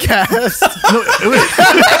podcast. No,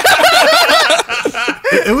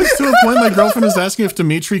 it was to a point my girlfriend was asking if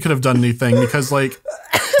Dimitri could have done anything because like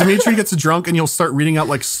Dimitri gets drunk and he'll start reading out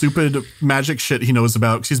like stupid magic shit he knows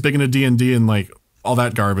about because he's big into D&D and like all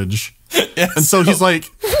that garbage. And so he's like,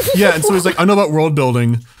 yeah, and so he's like, I know about world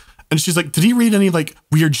building. And she's like, did he read any like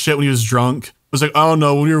weird shit when he was drunk? I was like, oh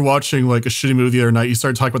no, when we were watching like a shitty movie the other night, he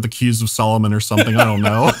started talking about the Keys of Solomon or something. I don't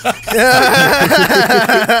know.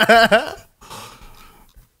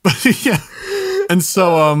 But yeah. And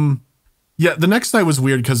so yeah, the next night was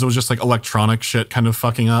weird because it was just like electronic shit kind of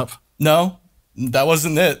fucking up. No, that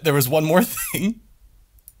wasn't it. There was one more thing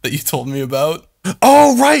that you told me about.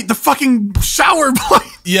 Oh, right. The fucking shower blind.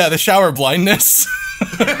 Yeah, the shower blindness.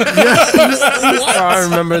 I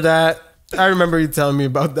remember that. I remember you telling me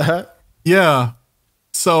about that. Yeah.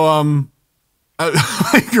 So,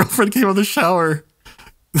 my girlfriend came out of the shower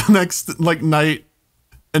the next like night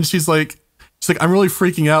and she's like, I'm really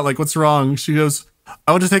freaking out. Like, what's wrong? She goes,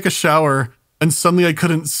 I went to take a shower and suddenly I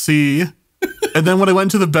couldn't see. And then when I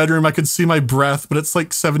went into the bedroom, I could see my breath, but it's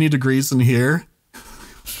like 70 degrees in here.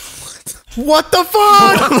 What the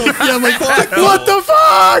fuck? Yeah, I'm like, What the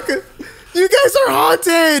fuck? You guys are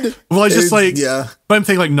haunted. Well, I just like, yeah. But I'm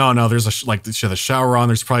thinking like, no, there's she had a shower on.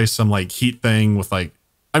 There's probably some like heat thing with like,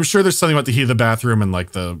 I'm sure there's something about the heat of the bathroom and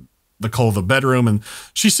like the cold of the bedroom. And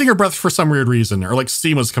she's seeing her breath for some weird reason, or like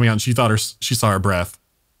steam was coming out and she thought she saw her breath.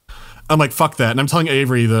 I'm like, fuck that. And I'm telling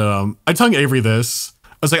Avery this.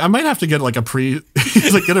 I was like, I might have to get like a priest.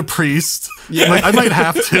 He's like, get a priest. Yeah. Like, I might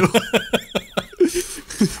have to.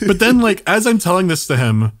 But then like, as I'm telling this to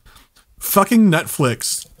him, fucking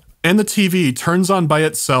Netflix and the TV turns on by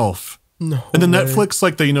itself. No, and the Netflix,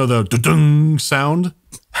 like the the ding sound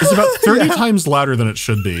is about 30 times louder than it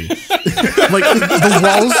should be. Like the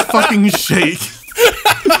walls fucking shake.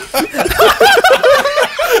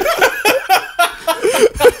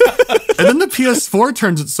 And then the PS4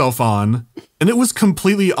 turns itself on, and it was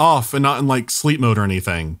completely off and not in like sleep mode or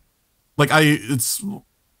anything. Like it's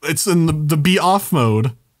in the be off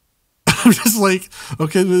mode. I'm just like,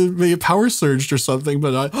 okay, maybe a power surged or something,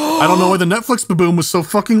 but I don't know why the Netflix baboom was so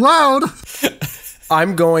fucking loud. I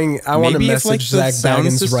want to message Zach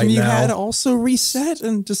Baggins right now. You had also reset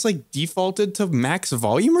and just like defaulted to max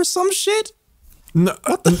volume or some shit. No,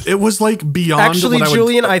 it was like beyond. Actually,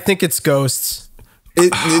 Julian, I think it's ghosts.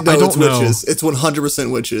 It's witches. It's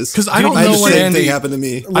 100% witches. Because I don't know the what same thing happened to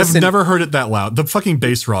me. I've never heard it that loud. The fucking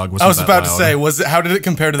bass rog was. I was about loud. to say, how did it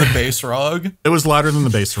compare to the bass rog? It was louder than the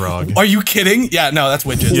bass rog. Are you kidding? Yeah, no, that's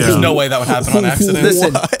witches. Yeah. There's no way that would happen on accident.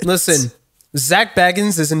 Listen. Zach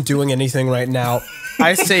Baggins isn't doing anything right now.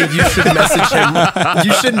 I say you should message him.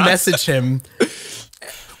 You should message him.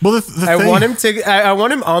 Well, I want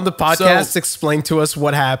him on the podcast to explain to us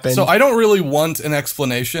what happened. So I don't really want an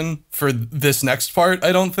explanation for this next part,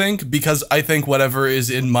 I don't think, because I think whatever is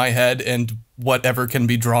in my head and whatever can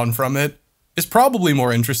be drawn from it is probably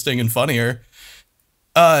more interesting and funnier.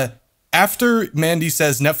 After Mandy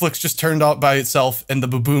says Netflix just turned off by itself and the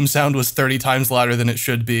baboom sound was 30 times louder than it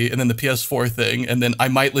should be, and then the PS4 thing, and then I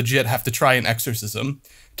might legit have to try an exorcism.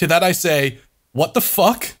 To that I say, what the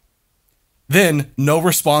fuck? Then, no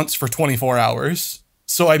response for 24 hours.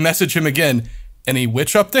 So I message him again. Any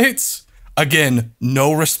witch updates? Again,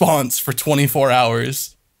 no response for 24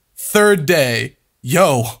 hours. Third day,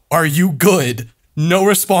 yo, are you good? No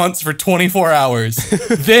response for 24 hours.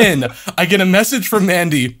 Then, I get a message from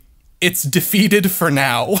Mandy. It's defeated for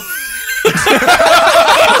now.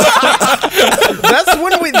 That's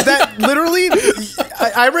when literally,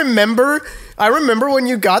 I remember when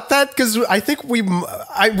you got that, because I think we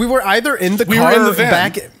were either in the car in the van.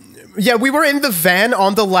 back. Yeah, we were in the van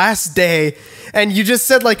on the last day, and you just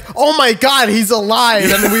said like, "Oh my god, he's alive!"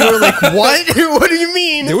 And we were like, "What? What do you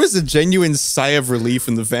mean?" There was a genuine sigh of relief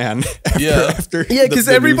in the van. After because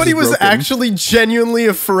everybody was actually genuinely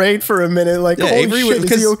afraid for a minute. Like, Avery, shit,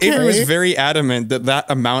 is he okay? Avery was very adamant that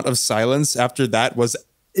amount of silence after that was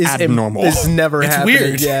abnormal. It's never happening.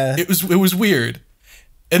 Weird. Yeah, it was weird.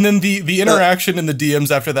 And then the interaction in the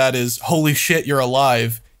DMs after that is, holy shit, you're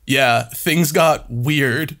alive. Yeah, things got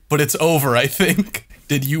weird, but it's over, I think.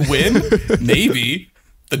 Did you win? Maybe.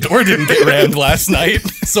 The door didn't get rammed last night,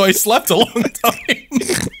 so I slept a long time.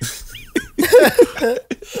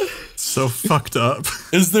 So fucked up.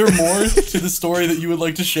 Is there more to the story that you would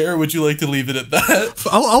like to share, or would you like to leave it at that?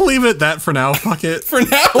 I'll leave it at that for now. Fuck it. For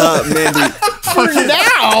now? Mandy. for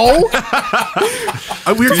now?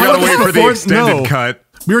 We were You gotta wait for the extended cut.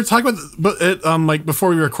 We were talking about, like before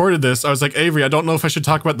we recorded this, I was like, Avery, I don't know if I should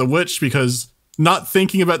talk about the witch because not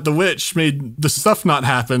thinking about the witch made the stuff not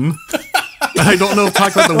happen. And I don't know if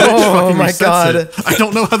talking about the witch fucking resets it. I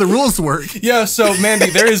don't know how the rules work. Yeah, so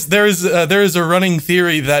Mandy, there is a running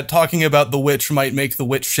theory that talking about the witch might make the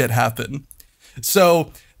witch shit happen.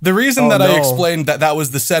 So the reason I explained that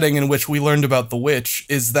was the setting in which we learned about the witch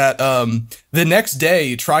is that the next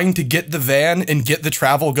day, trying to get the van and get the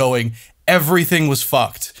travel going, everything was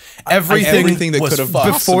fucked. Everything that was could have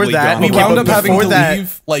fucked. Before that, we wound up having to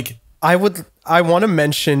leave. Like, I want to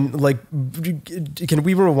mention, like, can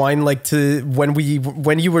we rewind like to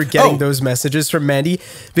when you were getting those messages from Mandy,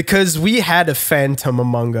 because we had a phantom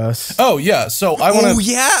among us. Oh yeah, so I want to. Oh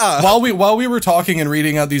yeah. While we were talking and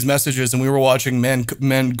reading out these messages, and we were watching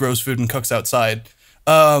Man grows food and cooks outside,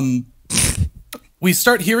 we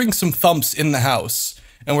start hearing some thumps in the house.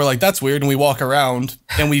 And we're like, that's weird. And we walk around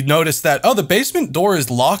and we notice that, the basement door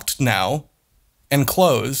is locked now and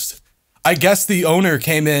closed. I guess the owner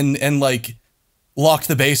came in and like locked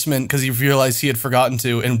the basement because he realized he had forgotten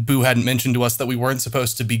to, and Boo hadn't mentioned to us that we weren't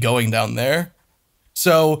supposed to be going down there.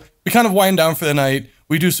 So we kind of wind down for the night.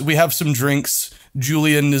 We have some drinks.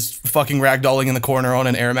 Julian is fucking ragdolling in the corner on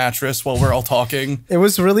an air mattress while we're all talking. It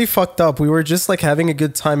was really fucked up. We were just like having a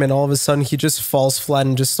good time, and all of a sudden he just falls flat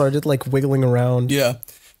and just started like wiggling around. Yeah.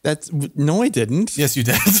 No, I didn't. Yes, you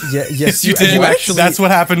did. Yeah, yes, you did. Actually, that's what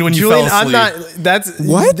happened when Julian, you fell asleep. I'm not. That's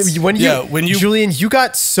What? When you Julian, you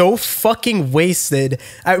got so fucking wasted.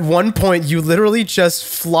 At one point, you literally just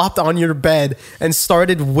flopped on your bed and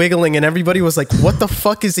started wiggling, and everybody was like, "What the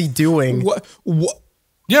fuck is he doing?" What?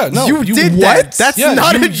 Yeah, no, you did what? that. That's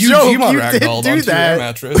not a joke. You did do onto your that.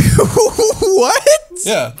 mattress. What?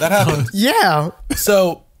 Yeah, that happened. Yeah.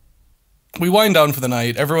 So we wind down for the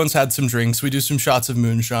night. Everyone's had some drinks. We do some shots of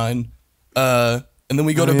moonshine, and then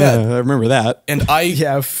we go to bed. I remember that. And I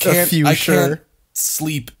can't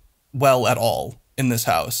sleep well at all in this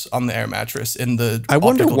house on the air mattress in the I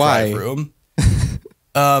wonder optical why. drive room.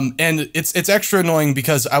 And it's extra annoying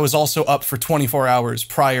because I was also up for 24 hours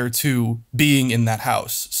prior to being in that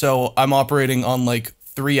house. So I'm operating on like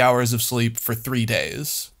 3 hours of sleep for 3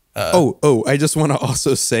 days. I just want to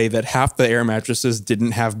also say that half the air mattresses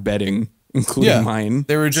didn't have bedding, including mine.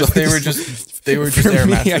 They were just air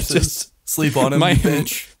mattresses. Sleep on them,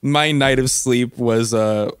 bitch. My night of sleep was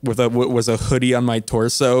was a hoodie on my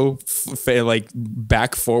torso, like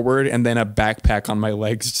back forward, and then a backpack on my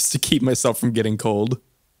legs just to keep myself from getting cold.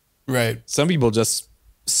 Right. Some people just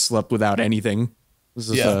slept without anything.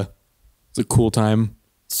 This is it's a cool time.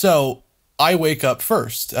 So I wake up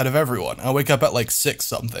first out of everyone. I wake up at like 6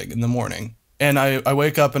 something in the morning. And I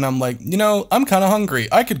wake up and I'm like, I'm kind of hungry.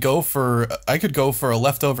 I could go for a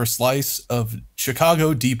leftover slice of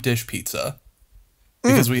Chicago deep dish pizza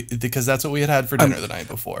because that's what we had for dinner the night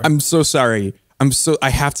before. I'm so sorry.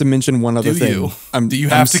 I have to mention one other thing. Do you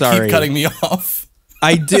have to keep cutting me off?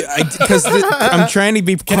 I do because I'm trying to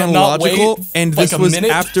be chronological, and like this was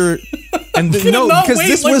minute? after. And no, because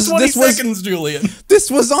this was 20 seconds, Julian.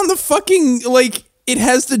 This was on the fucking like. It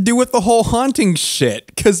has to do with the whole haunting shit.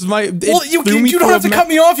 Because you don't have to cut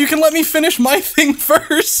me off. You can let me finish my thing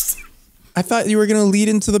first. I thought you were gonna lead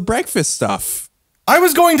into the breakfast stuff. I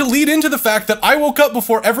was going to lead into the fact that I woke up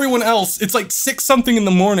before everyone else. It's like 6 something in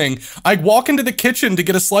the morning. I walk into the kitchen to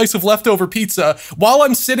get a slice of leftover pizza. While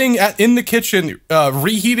I'm sitting in the kitchen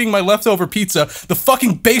reheating my leftover pizza, the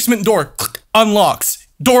fucking basement door unlocks.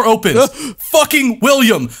 Door opens. Fucking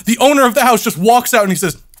William, the owner of the house, just walks out and he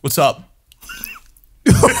says, "What's up?"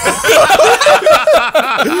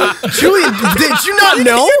 Julian, did you not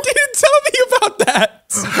know? You didn't tell me about that.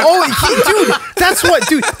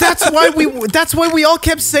 That's why we all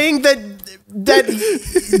kept saying that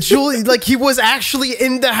Julian, like, he was actually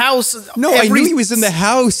in the house. No, I knew he was in the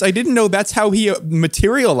house. I didn't know that's how he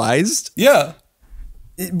materialized. Yeah.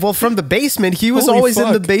 Well, from the basement, he was always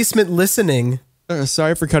in the basement listening.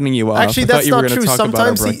 Sorry for cutting you off. Actually, that's not true.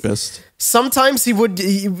 Sometimes he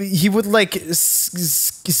would like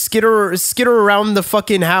skitter around the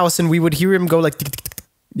fucking house, and we would hear him go like,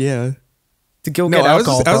 yeah, to go get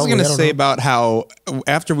alcohol. I was gonna say about how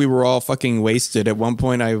after we were all fucking wasted, at one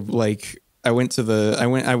point I needed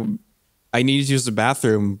to use the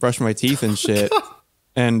bathroom, brush my teeth and shit,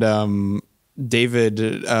 and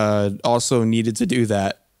David also needed to do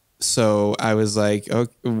that. So I was like,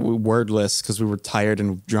 wordless, because we were tired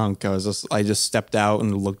and drunk. I just stepped out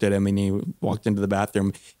and looked at him, and he walked into the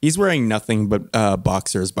bathroom. He's wearing nothing but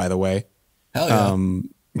boxers, by the way. Hell yeah.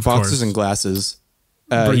 Boxers and glasses.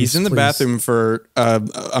 He's in the bathroom for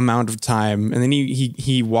amount of time, and then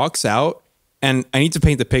he walks out. And I need to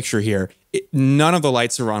paint the picture here. None of the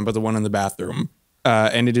lights are on, but the one in the bathroom,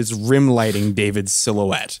 and it is rim lighting David's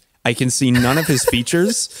silhouette. I can see none of his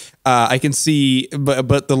features. I can see,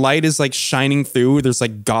 but the light is like shining through. There's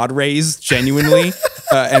like God rays, genuinely,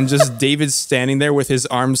 and just David standing there with his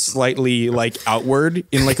arms slightly like outward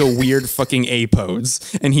in like a weird fucking A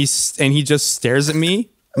pose, and he just stares at me,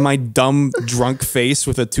 my dumb drunk face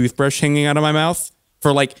with a toothbrush hanging out of my mouth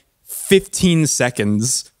for like 15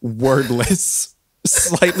 seconds, wordless,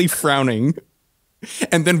 slightly frowning,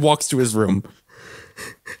 and then walks to his room.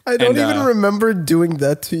 I don't even remember doing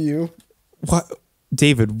that to you. What,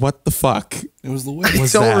 David? What the fuck? It was the way. I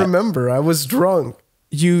don't remember. I was drunk.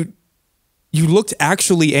 You looked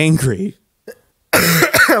actually angry.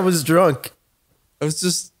 I was drunk. I was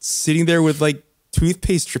just sitting there with like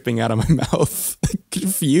toothpaste dripping out of my mouth,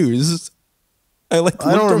 confused. I looked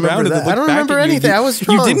around and I don't remember anything. I was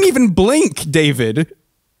drunk. You didn't even blink, David.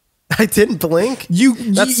 I didn't blink.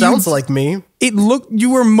 That sounds like me. You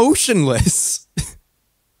were motionless.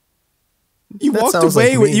 You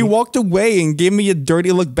walked away and gave me a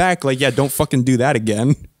dirty look back, like, yeah, don't fucking do that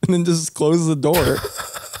again, and then just close the door.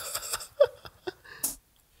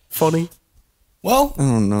 Funny. Well, I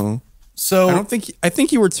don't know. So I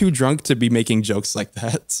think you were too drunk to be making jokes like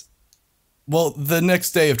that. Well, the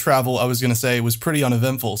next day of travel, I was going to say, was pretty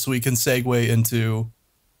uneventful, so we can segue into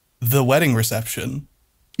the wedding reception.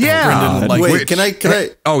 Yeah. Like, Wait, can I?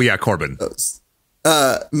 Oh yeah, Corbin.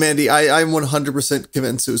 Mandy, I'm 100%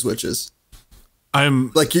 convinced it was witches.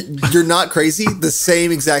 I'm Like, you're not crazy. The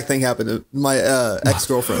same exact thing happened to my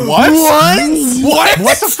ex-girlfriend. what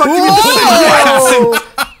the fuck did you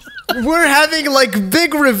say? We're having like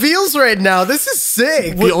big reveals right now. This is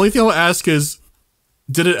sick. the only thing I'll ask is,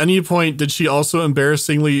 did at any point did she also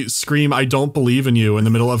embarrassingly scream "I don't believe in you" in the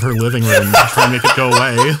middle of her living room to try and make it go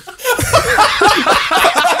away?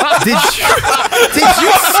 Did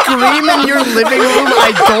you scream in your living room,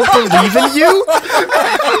 "I don't believe in you"?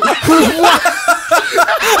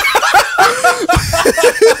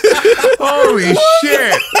 Holy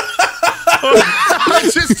shit!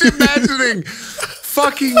 I'm just imagining.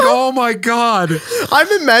 Fucking, oh my god. I'm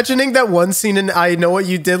imagining that one scene in I Know What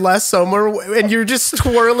You Did Last Summer, and you're just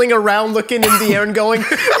twirling around looking in the air and going,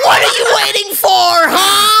 "What are you waiting for,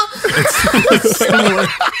 huh?" It's similar.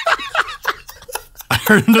 I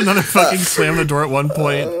heard another fucking slam the door at one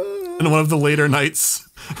point in one of the later nights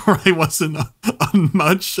where I wasn't on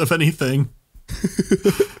much of anything.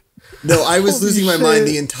 No, I was losing my mind shit.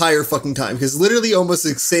 the entire fucking time because literally almost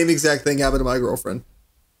the same exact thing happened to my girlfriend.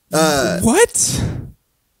 What?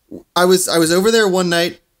 I was over there one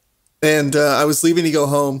night, and I was leaving to go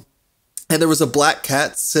home, and there was a black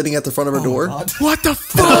cat sitting at the front of her door. What the And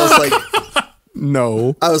fuck?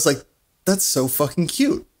 No. I was like, that's so fucking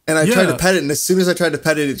cute. And I tried to pet it, and as soon as I tried to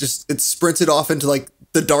pet it, it sprinted off into like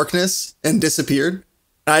the darkness and disappeared.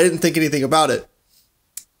 And I didn't think anything about it.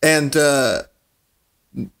 And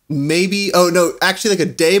actually like a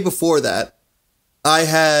day before that, I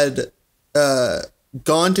had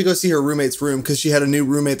gone to go see her roommate's room because she had a new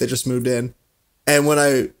roommate that just moved in. And when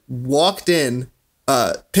I walked in,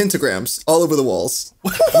 pentagrams all over the walls.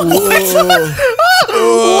 What?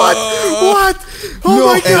 Oh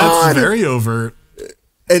my god! That's very overt.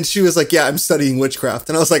 And she was like, "Yeah, I'm studying witchcraft."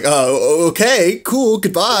 And I was like, "Oh, okay, cool,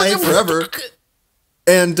 goodbye, forever."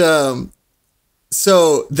 And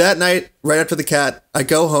so that night, right after the cat, I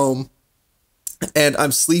go home and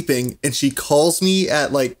I'm sleeping, and she calls me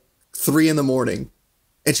at like 3 a.m.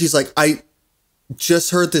 and she's like, "I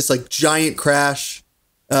just heard this like giant crash.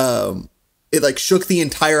 It like shook the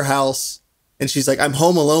entire house." And she's like, "I'm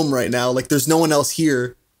home alone right now. Like, there's no one else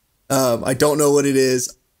here. I don't know what it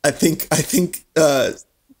is. I think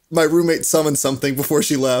my roommate summoned something before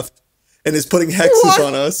she left and is putting hexes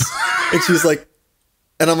on us." And she's like,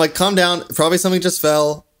 and I'm like, "Calm down. Probably something just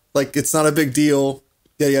fell. Like, it's not a big deal.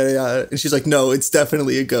 Yeah. And she's like, "No, it's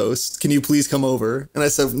definitely a ghost. Can you please come over?" And I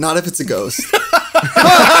said, "Not if it's a ghost."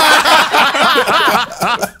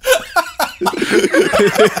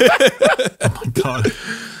 Oh my god.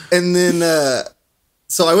 And then,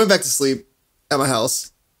 so I went back to sleep at my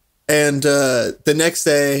house. And the next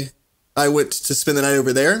day, I went to spend the night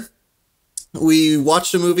over there. We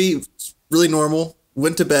watched a movie, really normal,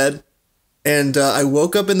 went to bed. And I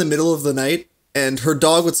woke up in the middle of the night, and her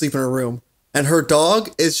dog would sleep in her room. And her dog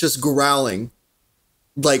is just growling,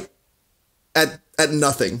 like, at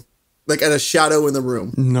nothing. Like, at a shadow in the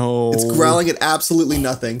room. No. It's growling at absolutely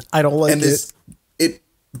nothing. I don't like and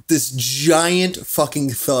this giant fucking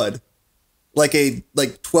thud. Like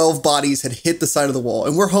 12 bodies had hit the side of the wall,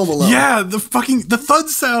 and we're home alone. Yeah, the thud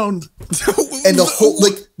sound. And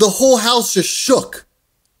the whole house just shook.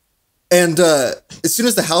 And as soon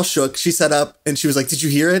as the house shook, she sat up and she was like, "Did you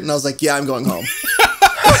hear it?" And I was like, "Yeah, I'm going home."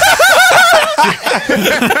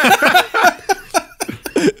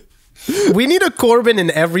 We need a Corbin in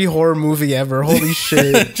every horror movie ever. Holy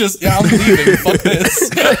shit. I'm leaving. Fuck this.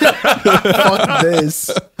 Fuck this.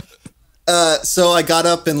 So I got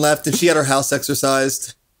up and left, and she had her house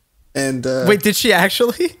exorcised. And Wait, did she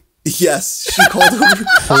actually? yes, she called.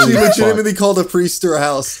 She legitimately called a priest to her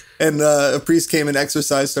house, and a priest came and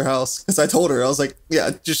exorcised her house. Because I told her, I was like,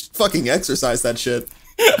 "Yeah, just fucking exorcise that shit."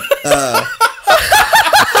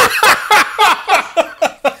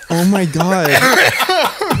 Oh my god.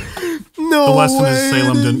 No The lesson way. is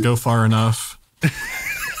Salem didn't go far enough.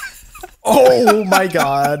 Oh my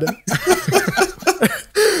god.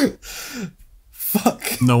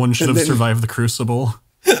 Fuck. No one should have then- survived the crucible.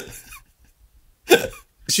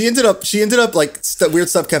 She ended up like weird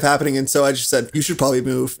stuff kept happening, and so I just said, "You should probably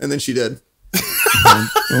move," and then she did.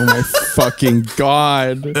 Oh my fucking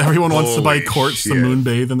god. Everyone wants to buy Holy quartz shit. to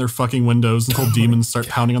moonbathe in their fucking windows until demons start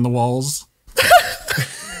pounding on the walls.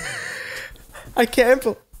 I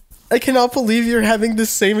cannot believe you're having the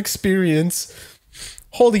same experience.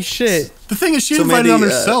 Holy shit. The thing is, she So invited Mandy, on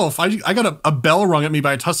herself. I got a bell rung at me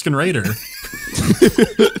by a Tuscan Raider.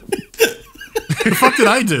 The fuck did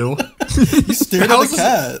I do? You stared at the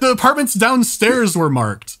cat. The apartments downstairs were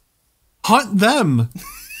marked. Haunt them.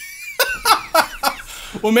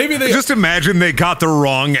 Well, maybe they Just imagine they got the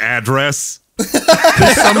wrong address. They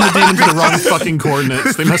summoned the demon to the wrong fucking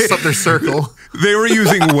coordinates. They messed up their circle. They were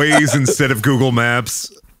using Waze instead of Google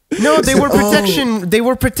Maps. No, they were protection. They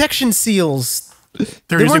were protection seals. They're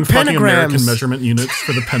They using weren't fucking American pentagrams. measurement units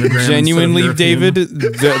for the pentagram. Genuinely, instead of David,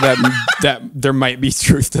 European. that there might be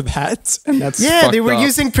truth to that, and that's Yeah, they fucked were up.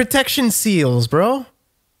 using protection seals, bro.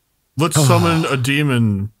 Let's summon a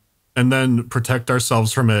demon and then protect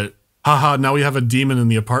ourselves from it. Haha, now we have a demon in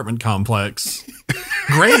the apartment complex.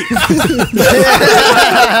 Great. Is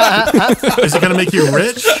it going to make you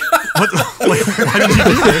rich? What? Like, why did you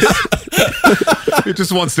do this? It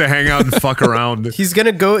just wants to hang out and fuck around. He's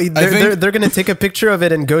gonna go. They're gonna take a picture of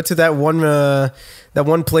it and go to that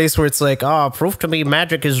one place where it's like, proof to me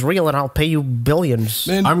magic is real, and I'll pay you billions.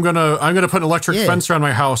 Man, I'm gonna put an electric Yeah. fence around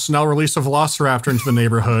my house and I'll release a velociraptor into the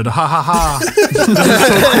neighborhood. Ha ha ha.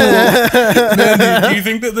 do you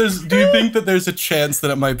think that there's a chance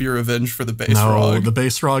that it might be revenge for the base No, frog? the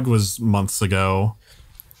base frog was months ago.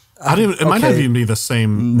 It might not okay. even be the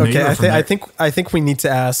same. Okay, neighbor from I there. think we need to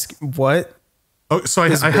ask what. Oh, so I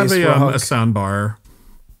His have base a frog. sound bar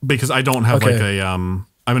because I don't have Okay. like a I'm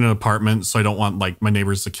in an apartment, so I don't want like my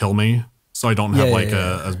neighbors to kill me. So I don't have Yeah, like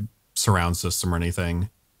yeah, a surround system or anything.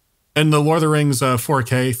 And the Lord of the Rings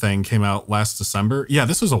 4K thing came out last December. Yeah,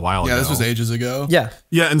 this was a while ago. Yeah, this was ages ago. Yeah,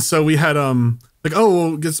 Yeah, and so we had like, oh,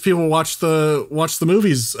 we'll get people watch the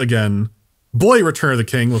movies again. Boy, Return of the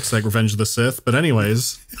King looks like Revenge of the Sith, but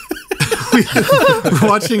anyways, we're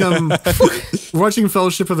watching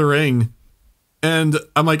Fellowship of the Ring, and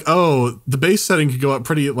I'm like, oh, the bass setting could go up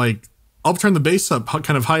pretty. Like, I'll turn the bass up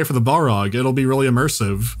kind of high for the Balrog. It'll be really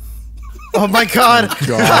immersive. Oh my god.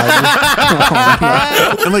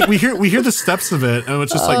 And like we hear the steps of it, and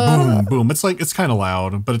it's just like boom, boom. It's like it's kind of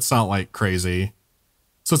loud, but it's not like crazy.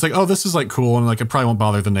 So it's like, oh, this is like cool, and like it probably won't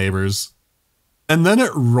bother the neighbors. And then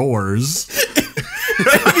it roars.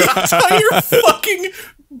 The entire fucking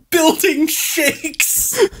building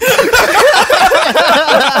shakes.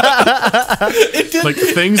 Like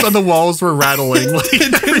things on the walls were rattling. Like,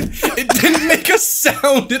 It didn't make a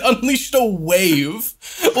sound. It unleashed a wave.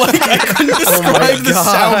 Like, I couldn't describe the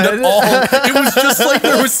sound at all. It was just like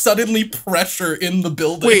there was suddenly pressure in the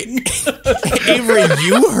building. Wait, Avery,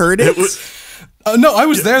 you heard it? No, I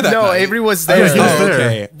was there that No, night. Avery was there. he was there.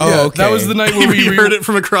 Okay. Yeah, Oh, okay. that was the night where we heard it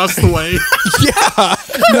from across the way.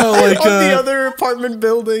 No, like On the other apartment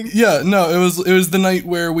building. yeah, no, it was the night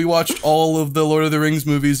where we watched all of the Lord of the Rings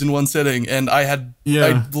movies in one sitting, and I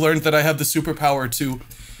learned that I had the superpower to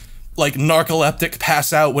like narcoleptic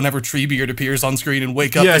pass out whenever Treebeard appears on screen and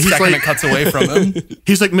wake up Yeah, the he's second like- it cuts away from him.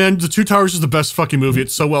 He's like, man, The Two Towers is the best fucking movie.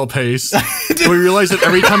 It's so well paced. And we realized that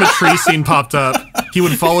every time a tree scene popped up, he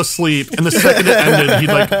would fall asleep, and the second it ended, he'd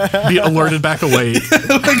like be alerted back awake.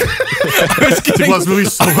 I was getting, Well, this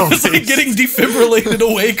movie's so well I was like paced. getting defibrillated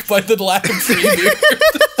awake by the lack of Treebeard.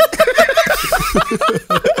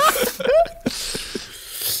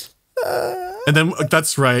 And then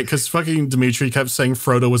that's right, because fucking Dimitri kept saying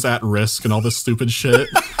Frodo was at risk and all this stupid shit.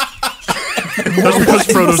 That's because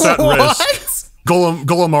Frodo's at risk.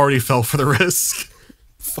 Gollum already fell for the risk.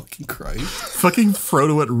 Fucking Christ. Fucking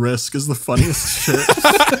Frodo at risk is the funniest shit.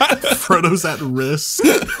 Frodo's at risk.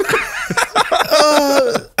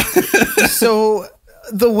 So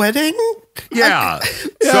the wedding? Yeah.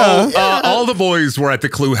 So all the boys were at the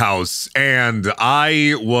Clue House, and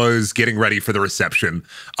I was getting ready for the reception.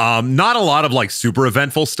 Not a lot of like super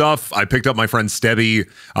eventful stuff. I picked up my friend Stebby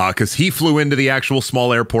because he flew into the actual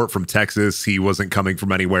small airport from Texas. He wasn't coming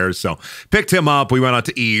from anywhere, so picked him up. We went out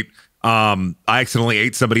to eat. I accidentally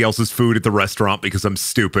ate somebody else's food at the restaurant because I'm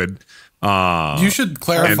stupid. You should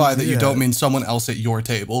clarify that you don't mean someone else at your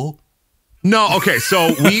table. No, okay,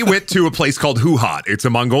 so we went to a place called Hoo Hot. It's a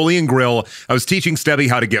Mongolian grill. I was teaching Stebby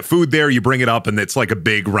how to get food there. You bring it up, and it's like a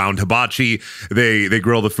big round hibachi. They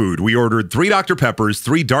grill the food. We ordered 3 Dr. Peppers,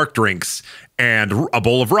 3 dark drinks, and a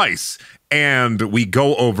bowl of rice. And I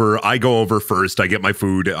go over first. I get my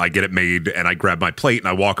food, I get it made, and I grab my plate, and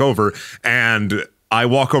I walk over, and I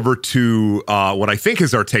walk over to what I think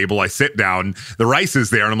is our table. I sit down. The rice is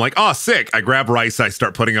there, and I'm like, oh, sick. I grab rice. I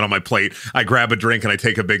start putting it on my plate. I grab a drink, and I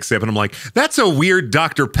take a big sip, and I'm like, that's a weird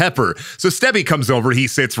Dr. Pepper. So Stebby comes over. He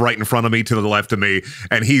sits right in front of me to the left of me,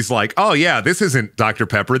 and he's like, oh, yeah, this isn't Dr.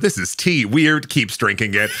 Pepper. This is tea. Weird. Keeps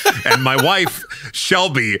drinking it. And my wife,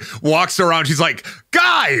 Shelby, walks around. She's like,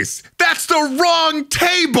 guys, that's the wrong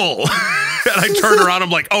table. And I turn around. I'm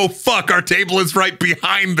like, oh, fuck. Our table is right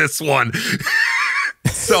behind this one.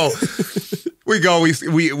 So we go,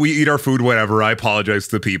 we eat our food, whatever. I apologize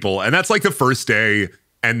to the people. And that's like the first day.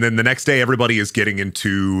 And then the next day, everybody is getting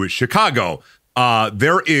into Chicago. I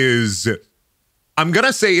I'm going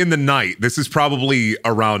to say in the night, this is probably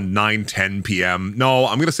around 9, 10 p.m. No,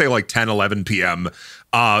 I'm going to say like 10, 11 p.m.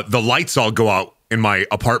 The lights all go out in my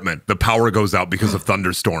apartment. The power goes out because of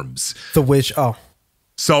thunderstorms. The witch. Oh.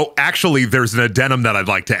 So actually, there's an addendum that I'd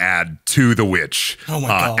like to add to the witch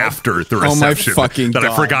after the reception that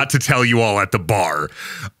I forgot to tell you all at the bar.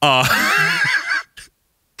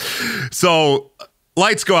 So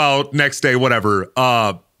lights go out next day, whatever.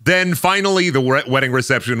 Then finally, the wedding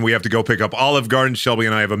reception, we have to go pick up Olive Garden. Shelby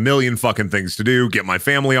and I have a million fucking things to do, get my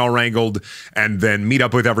family all wrangled, and then meet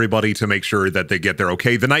up with everybody to make sure that they get there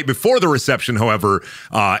okay. The night before the reception, however,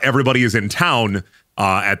 everybody is in town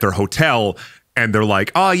at their hotel, and they're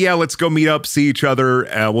like, oh, yeah, let's go meet up, see each other.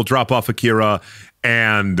 We'll drop off Akira.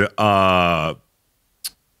 And I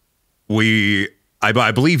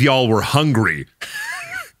believe y'all were hungry.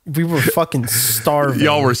 We were fucking starving.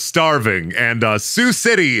 Y'all were starving. And Sioux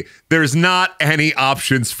City, there's not any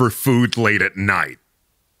options for food late at night.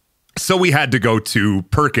 So we had to go to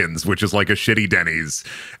Perkins, which is like a shitty Denny's,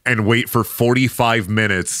 and wait for 45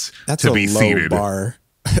 minutes to be seated. Bar.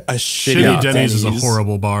 A Shitty Denny's is a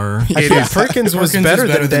horrible bar. I think Perkins was better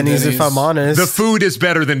than Denny's, if I'm honest. The food is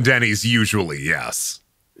better than Denny's usually, yes.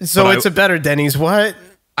 So but it's a better Denny's. What?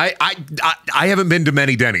 I haven't been to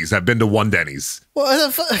many Denny's. I've been to one Denny's. What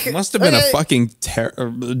the fuck? It must have been a fucking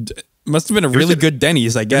must have been a really good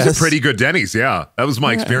Denny's, I guess. It's a pretty good Denny's, yeah. That was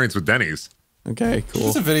my experience with Denny's. Okay, cool.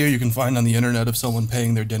 There's a video you can find on the internet of someone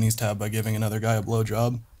paying their Denny's tab by giving another guy a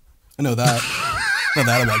blowjob. I know that. I know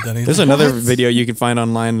that about Denny's. There's another video you can find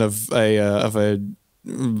online of a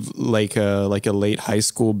late high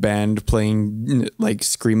school band playing like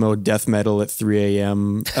screamo death metal at 3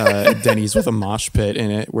 a.m. At Denny's with a mosh pit in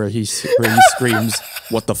it where he screams,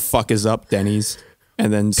 "What the fuck is up, Denny's?"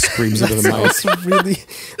 and then screams into the mic.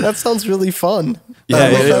 That sounds really fun. Yeah,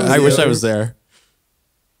 I wish I was there.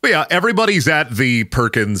 But yeah, everybody's at the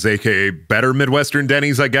Perkins, aka Better Midwestern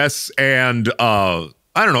Denny's, I guess, and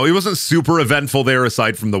I don't know, it wasn't super eventful there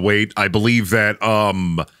aside from the wait. I believe that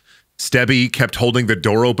Stebby kept holding the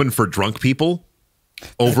door open for drunk people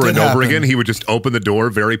over and over again. He would just open the door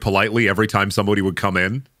very politely every time somebody would come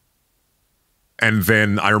in. And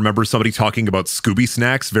then I remember somebody talking about Scooby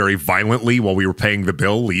snacks very violently while we were paying the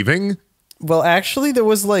bill leaving. Well, actually, there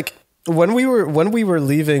was like when we were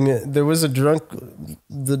leaving, there was a drunk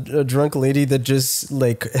lady that just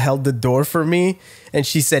like held the door for me, and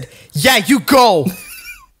she said, "Yeah, you go."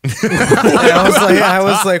 I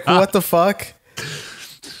was like, what the fuck?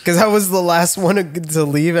 Because I was the last one to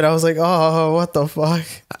leave, and I was like, oh, what the fuck?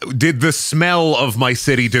 Did the smell of my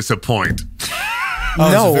city disappoint?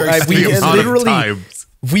 No,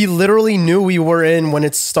 we literally knew we were in when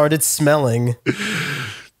it started smelling.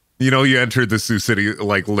 You know, you entered the Sioux City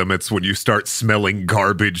like limits when you start smelling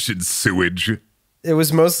garbage and sewage. It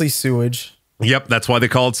was mostly sewage. Yep, that's why they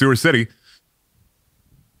call it Sewer City.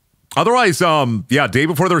 Otherwise, yeah, day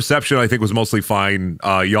before the reception, I think was mostly fine.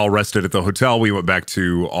 Y'all rested at the hotel. We went back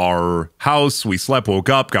to our house. We slept, woke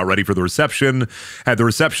up, got ready for the reception, had the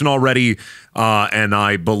reception already. And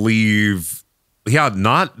I believe, yeah,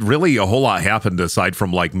 not really a whole lot happened aside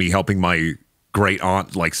from like me helping my great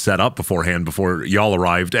aunt like set up beforehand before y'all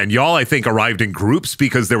arrived. And y'all, I think, arrived in groups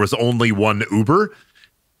because there was only one Uber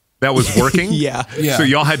that was working. Yeah. So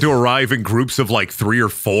y'all had to arrive in groups of like 3 or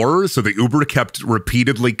 4. So the Uber kept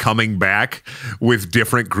repeatedly coming back with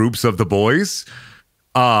different groups of the boys.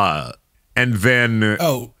 And then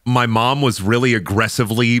my mom was really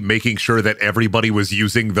aggressively making sure that everybody was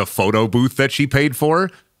using the photo booth that she paid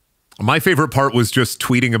for. My favorite part was just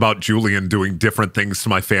tweeting about Julian doing different things to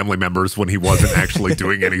my family members when he wasn't actually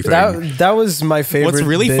doing anything. That was my favorite. What's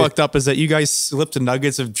really fucked up is that you guys slipped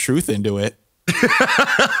nuggets of truth into it.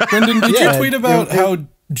 Brendan, did you tweet about how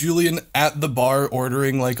Julian at the bar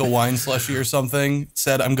ordering like a wine slushie or something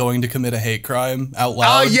said, "I'm going to commit a hate crime" out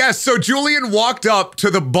loud? Oh, yes. So Julian walked up to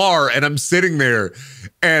the bar and I'm sitting there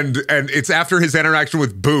and it's after his interaction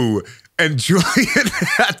with Boo. And Julian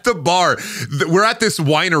at the bar, we're at this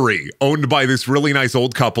winery owned by this really nice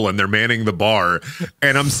old couple, and they're manning the bar.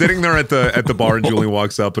 And I'm sitting there at the bar, and Julian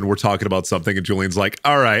walks up, and we're talking about something, and Julian's like,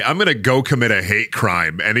 "All right, I'm gonna go commit a hate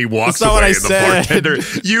crime," and he walks away. And the bartender,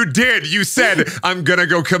 you did. You said, "I'm gonna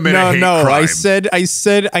go commit a hate crime." I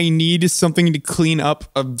said I need something to clean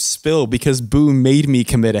up a spill because Boo made me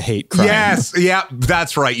commit a hate crime. Yes, yeah,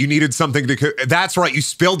 that's right. You needed something to. That's right. You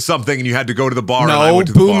spilled something, and you had to go to the bar. No, and I went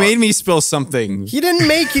to the Boo bar. made me spill something. He didn't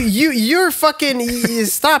make you. You're fucking.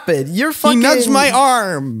 Stop it. You're fucking. He nudged my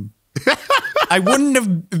arm. I wouldn't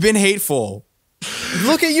have been hateful.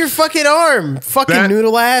 Look at your fucking arm, fucking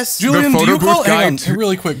noodle ass. Julian, do you call? Hang on,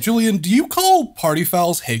 really quick, Julian, do you call party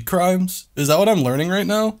fouls hate crimes? Is that what I'm learning right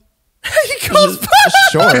now? He goes back.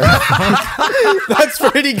 Sure. That's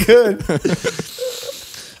pretty good.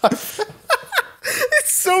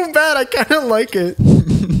 It's so bad. I kind of like it.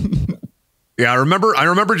 Yeah, I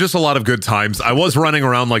remember just a lot of good times. I was running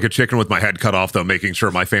around like a chicken with my head cut off, though, making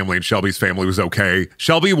sure my family and Shelby's family was okay.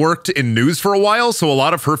 Shelby worked in news for a while, so a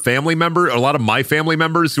lot of my family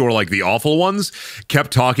members who are like the awful ones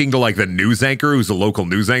kept talking to like the news anchor, who's a local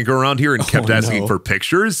news anchor around here, and kept asking for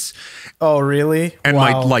pictures. Oh, really? And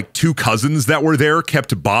my like two cousins that were there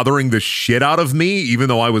kept bothering the shit out of me, even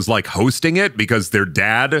though I was like hosting it, because their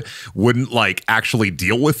dad wouldn't like actually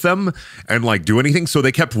deal with them and like do anything. So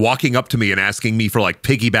they kept walking up to me and asking me for like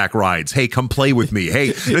piggyback rides. Hey, come play with me. Hey,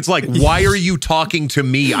 and it's like, why are you talking to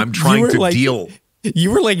me? I'm trying to deal.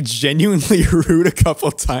 You were like genuinely rude a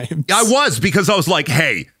couple times. I was, because I was like,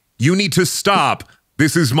 hey, you need to stop.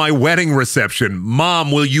 This is my wedding reception.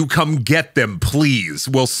 Mom, will you come get them, please?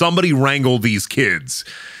 Will somebody wrangle these kids?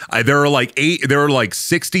 There are like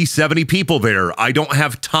 60, 70 people there. I don't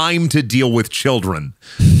have time to deal with children.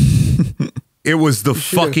 It was the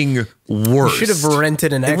fucking worst. You should have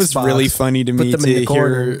rented an Xbox. It was really funny to me to hear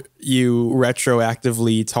corner. you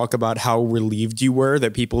retroactively talk about how relieved you were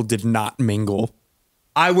that people did not mingle.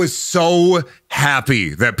 I was so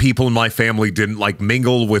happy that people in my family didn't like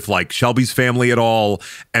mingle with like Shelby's family at all.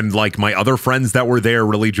 And like my other friends that were there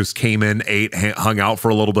really just came in, ate, hung out for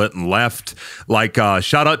a little bit and left. Like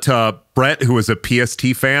shout out to Brett, who was a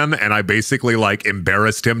PST fan, and I basically like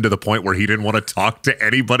embarrassed him to the point where he didn't want to talk to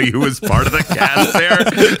anybody who was part of the cast there.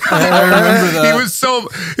 I remember that.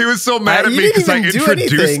 He was so mad at me because I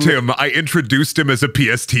introduced him as a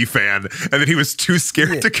PST fan, and then he was too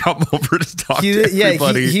scared to come over to talk to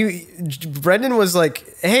everybody. Brendan was like,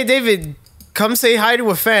 "Hey, David, come say hi to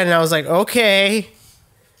a fan," and I was like, "Okay."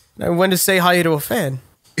 And I went to say hi to a fan.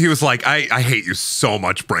 He was like, I hate you so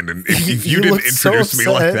much, Brendan. If you didn't introduce so me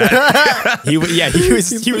like that. he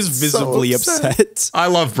was visibly upset. I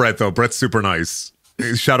love Brett, though. Brett's super nice.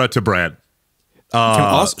 Shout out to Brett.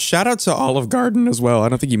 Also, shout out to Olive Garden as well. I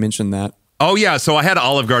don't think you mentioned that. Oh, yeah. So I had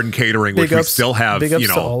Olive Garden catering, which we still have, big ups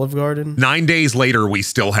to Olive Garden. 9 days later, we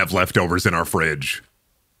still have leftovers in our fridge.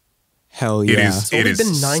 Hell yeah. It is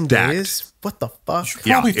been 9 stacked. days? What the fuck?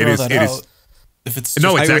 Yeah, Probably throw it that is. out. If it's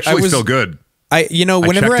No, it's I actually was- still good.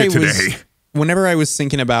 Whenever I was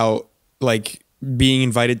thinking about like being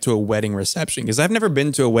invited to a wedding reception, because I've never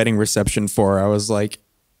been to a wedding reception before, I was like,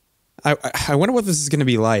 I wonder what this is going to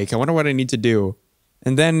be like. I wonder what I need to do.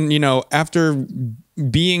 And then, after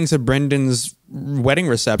being to Brendan's wedding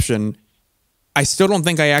reception, I still don't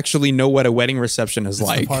think I actually know what a wedding reception is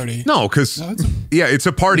like. a party. No, because it's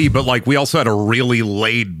a party, but like we also had a really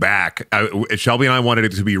laid back. Shelby and I wanted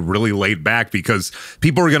it to be really laid back because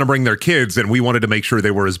people were going to bring their kids, and we wanted to make sure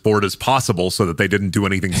they were as bored as possible so that they didn't do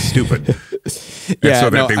anything stupid.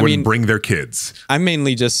 They wouldn't bring their kids. I'm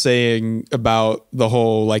mainly just saying about the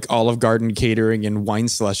whole like Olive Garden catering and wine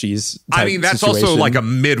slushies. I mean, that's situation. also like a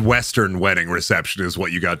Midwestern wedding reception is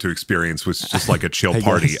what you got to experience, was just like a chill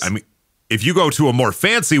party. guess. I mean, if you go to a more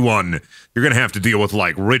fancy one, you're going to have to deal with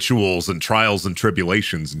like rituals and trials and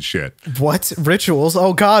tribulations and shit. What? Rituals?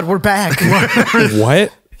 Oh, God, we're back.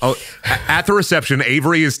 What? Oh, at the reception,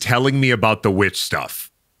 Avery is telling me about the witch stuff.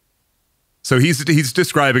 So he's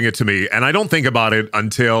describing it to me, and I don't think about it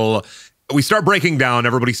until we start breaking down.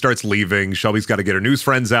 Everybody starts leaving. Shelby's got to get her news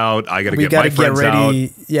friends out. I got to get my friends ready.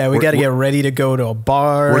 out. Yeah, we got to get ready to go to a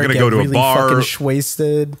bar. We're going to go to a bar. Fucking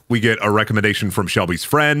wasted. We get a recommendation from Shelby's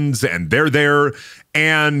friends, and they're there.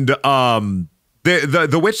 And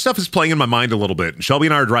the witch stuff is playing in my mind a little bit. Shelby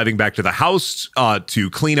and I are driving back to the house to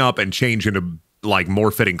clean up and change into like more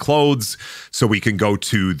fitting clothes so we can go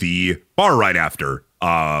to the bar right after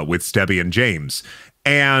with Stebby and James.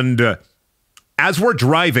 And as we're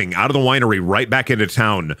driving out of the winery right back into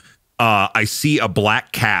town, I see a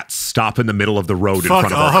black cat stop in the middle of the road in front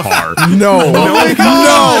of our car. No.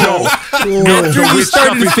 After we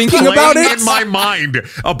started thinking about it? In my mind,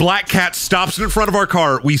 a black cat stops in front of our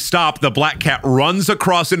car. We stop. The black cat runs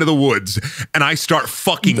across into the woods, and I start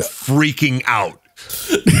fucking freaking out.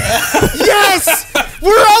 Yes!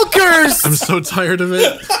 We're Elkers! I'm so tired of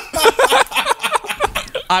it.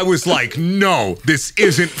 I was like, no, this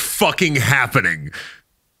isn't fucking happening.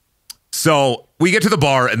 So we get to the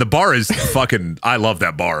bar, and the bar is fucking, I love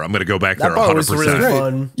that bar. I'm going to go back there 100%. That bar was really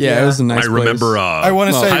fun. Yeah, it was a nice I remember, I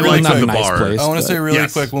want to say I really liked quick. the bar. I want to say really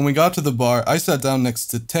Yes. quick. When we got to the bar, I sat down next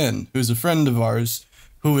to Ten, who's a friend of ours,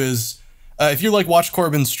 who is, if you like watch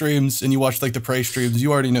Corbin's streams and you watch like the Prey streams,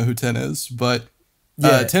 you already know who Ten is. But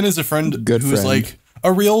Ten is a friend who's like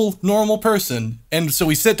a real normal person. And so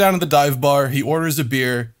we sit down at the dive bar. He orders a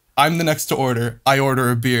beer, I'm the next to order. I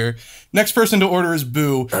order a beer. Next person to order is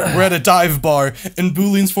Boo. We're at a dive bar, and Boo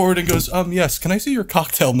leans forward and goes, yes, can I see your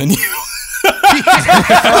cocktail menu?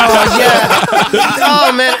 Oh yeah.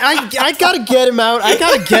 Oh man, I gotta get him out. I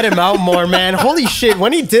gotta get him out more, man. Holy shit!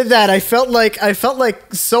 When he did that, I felt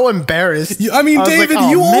like so embarrassed. I mean, was like, David, oh,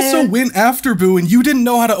 you also man. went after Boo, and you didn't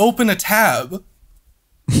know how to open a tab.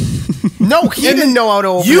 No, he didn't know how to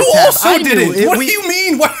open You a tab. also I knew didn't. it. What do you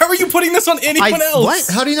mean? Why are you putting this on anyone else? What?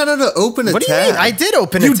 How do you not know how to open a What do you tab? mean? I did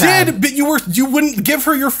open a You tab. did, but you wouldn't give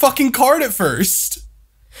her your fucking card at first.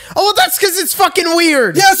 Oh, that's because it's fucking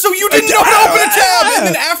weird. Yeah, so you didn't know how to open a tab, and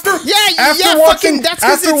then after fucking. That's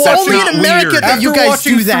because it's only in America that you guys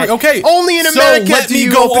do that. Okay, only in so America let do me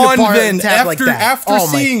you go open on a bar then. tab like that. After Oh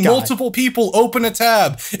my seeing God. multiple people open a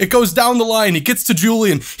tab, it goes down the line. It gets to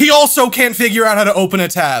Julian. He also can't figure out how to open a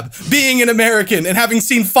tab. Being an American and having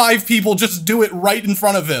seen 5 people just do it right in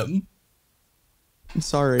front of him. I'm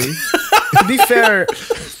sorry.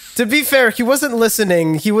 To be fair, he wasn't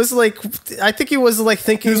listening. He was like, I think he was like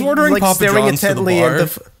thinking, He was ordering like Papa staring John's for the intently bar. at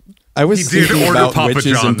the. I was He did thinking order about Papa witches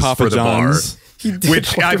and John's Papa for the bar. John's. He did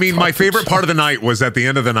Which, I order mean, my Papa favorite part of the John's. night was at the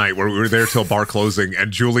end of the night where we were there till bar closing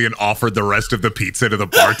and Julian offered the rest of the pizza to the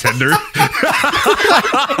bartender.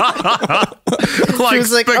 Like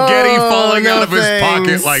was like, spaghetti "Oh, falling no out of his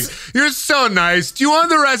pocket. thanks." Like, you're so nice. Do you want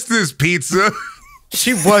the rest of this pizza?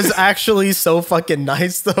 She was actually so fucking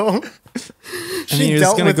nice, though. She it was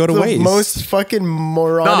dealt gonna with go to the waste. most fucking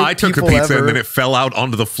moronic No, I took the people pizza ever. and then it fell out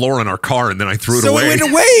onto the floor in our car and then I threw it So away. it went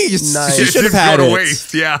to waste. Nice. She It should have did had go to it.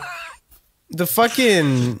 waste, yeah. The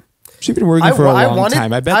fucking. She's been working for a long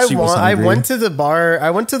time. I bet she was I hungry. went to the bar. I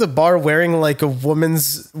went to the bar wearing like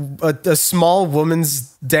a small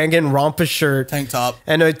woman's Danganronpa shirt, Tank top.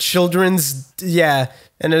 and a children's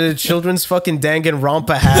fucking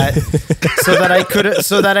Danganronpa hat, so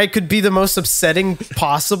that I could be the most upsetting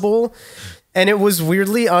possible. And it was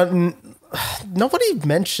weirdly nobody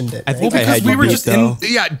mentioned it. I think man. I had we you were beat, just though.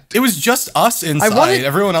 Yeah, it was just us inside.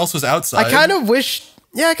 Everyone else was outside. I kind of wish.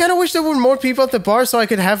 Yeah, I kind of wish there were more people at the bar so I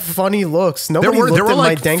could have funny looks. Nobody There looked were at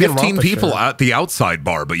like my 15 Danganronpa people shirt. at the outside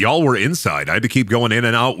bar, but y'all were inside. I had to keep going in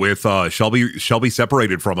and out with Shelby. Shelby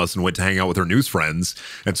separated from us and went to hang out with her news friends,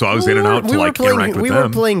 and so I was in and out to like interact with We them. were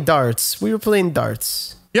playing darts.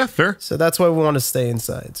 Yeah, fair. So that's why we want to stay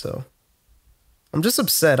inside. So I'm just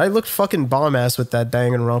upset. I looked fucking bomb ass with that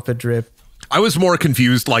Danganronpa drip. I was more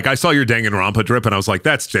confused. Like, I saw your Danganronpa drip, and I was like,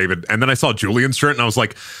 that's David. And then I saw Julian's shirt, and I was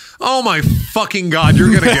like, oh my fucking God, you're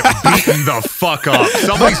going to get beaten the fuck up.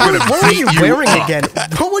 Somebody's going to What were beat you you wearing up. again?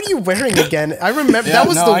 What were you wearing again? I remember that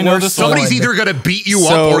was no, I the know worst. this one. Somebody's one. either going to beat you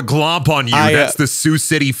So, up or glomp on you. That's the Sioux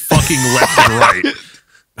City fucking left and right.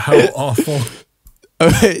 How awful.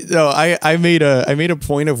 No, I made a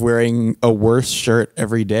point of wearing a worse shirt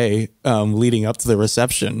every day, leading up to the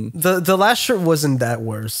reception. The last shirt wasn't that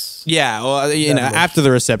worse. Yeah, well, after the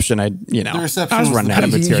reception, I was running out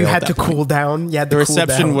of material. You had at to that point. cool down. You had to The cool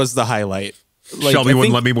reception down. was the highlight. Like, Shelby I wouldn't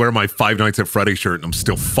think let me wear my Five Nights at Freddy's shirt, and I'm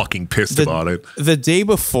still fucking pissed about it. the day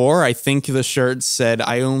before, I think the shirt said,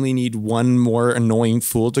 "I only need one more annoying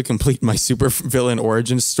fool to complete my supervillain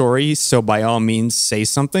origin story. So by all means, say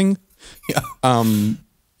something." Yeah.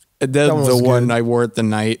 The was one good. I wore at the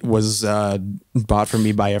night was bought for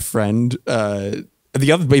me by a friend. The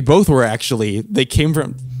other, they both were actually. They came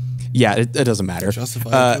from. Yeah, it doesn't matter.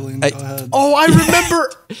 Justified, Julian. Go ahead. Oh, I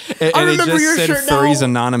remember. And I it remember just your said shirt "Furries now.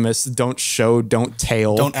 Anonymous." Don't show, don't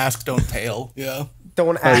tail. Don't ask, don't tail. Yeah.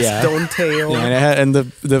 Don't ask, yeah. don't tail. Yeah, and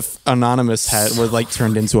the anonymous hat was like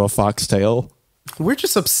turned into a foxtail. We're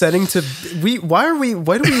just upsetting to why do we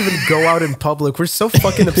even go out in public? We're so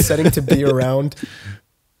fucking upsetting to be around.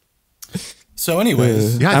 So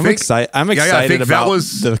anyways, Yeah, I'm excited. I'm I excited think that about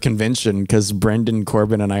was- the convention because Brendan,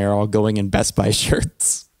 Corbin, and I are all going in Best Buy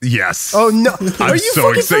shirts. Yes. Oh no. I'm Are you so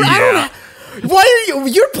fucking excited. I don't- Yeah. Why are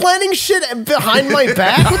you're planning shit behind my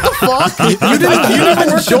back? What the fuck? You didn't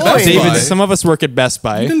even join. David, some of us work at Best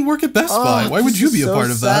Buy. you didn't work at Best Buy. Why would This you is be a so part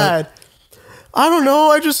of that? sad. I don't know.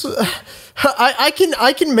 I just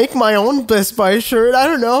I can make my own Best Buy shirt. I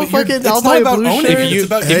don't know. But you're- Fucking, it's I'll not buy a about blue owning shirt. it. If you, It's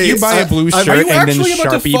about- if you buy a blue Are shirt you and then actually about to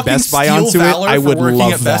Sharpie fucking Best Buy steal onto it, Valor I for would working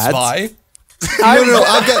love at Best that. Buy? No.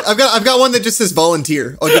 I've got one that just says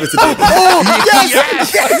volunteer. I'll give it to David.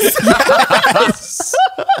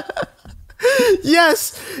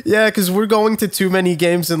 Yes. Yeah, because we're going to too many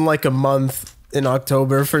games in like a month in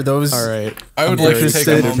October for those All right. I would I'm like to very take a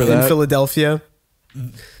excited moment for in that. Philadelphia.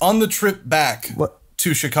 On the trip back What?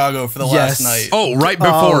 to Chicago for the Yes. last night. Oh, right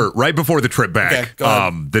before the trip back. Okay, go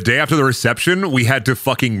ahead. The day after the reception, we had to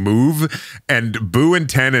fucking move, and Boo and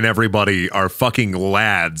Ten and everybody are fucking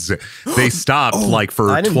lads. They stopped like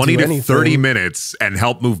for I didn't 20 do to 30 anything. minutes and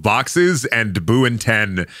helped move boxes, and Boo and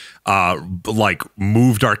Ten like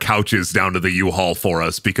moved our couches down to the U-Haul for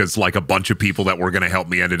us because like a bunch of people that were going to help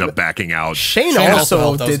me ended up backing out. Shane Shane also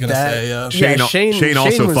helped, I was did gonna that. say, yeah. Shane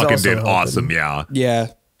also was fucking did helping. awesome, yeah. Yeah.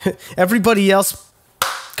 Everybody else,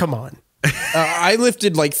 come on. I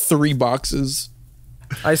lifted like 3 boxes.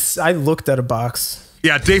 I looked at a box.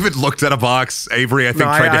 Yeah, David looked at a box. Avery, I think,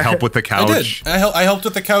 No, tried to I- help with the I couch. did. I helped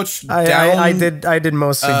with the couch I down. I did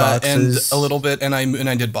mostly and boxes. a little bit, and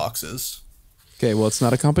I did boxes. Okay, well, it's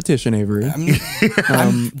not a competition, Avery.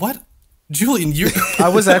 What? Julian, you I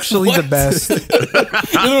was actually the What? best.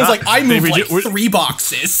 Julian was like, I moved Avery, like we're- 3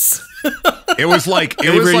 boxes. It was like it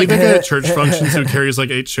was Avery, you like think at church functions who carries like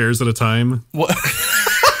 8 chairs at a time? What?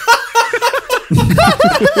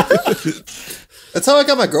 That's how I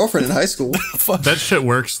got my girlfriend in high school. That shit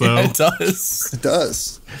works though. It does. It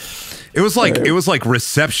does. it was like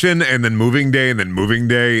reception and then moving day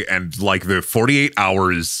and like the 48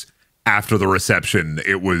 hours after the reception,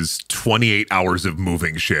 it was 28 hours of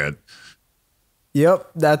moving shit. Yep,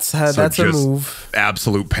 that's So that's a just move.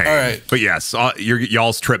 Absolute pain. All right. But yes,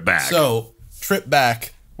 y'all's trip back. So, trip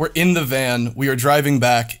back. We're in the van. We are driving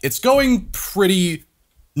back. It's going pretty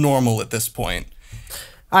normal at this point.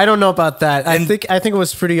 I don't know about that. I think it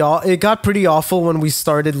was it got pretty awful when we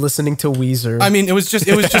started listening to Weezer. I mean, it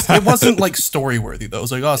wasn't like story worthy though. It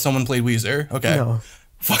was like, oh, someone played Weezer. Okay. No.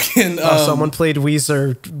 Fucking Someone played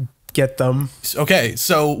Weezer. Get them. Okay,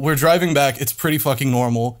 so we're driving back. It's pretty fucking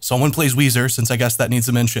normal. Someone plays Weezer, since I guess that needs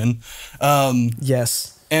a mention.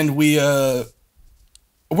 Yes. And we're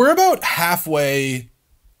about halfway.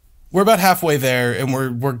 We're about halfway there, and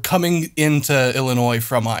we're coming into Illinois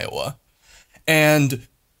from Iowa. And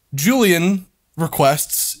Julian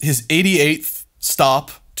requests his 88th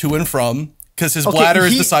stop to and from because his Okay, bladder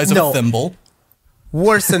is the size of no. a thimble.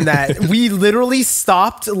 Worse than that. We literally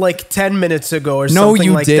stopped like 10 minutes ago or No, something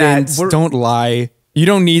you like didn't. that. We're- Don't lie. You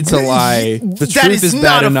don't need to lie. The that truth is not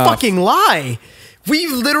bad a enough. fucking lie. We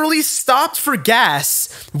literally stopped for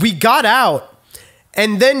gas. We got out,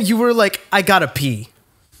 and then you were like, "I gotta pee."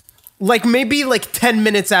 Like maybe like 10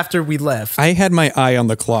 minutes after we left. I had my eye on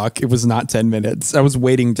the clock. It was not 10 minutes. I was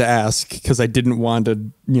waiting to ask because I didn't want to,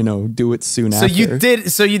 do it soon so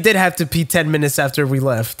after. you did have to pee 10 minutes after we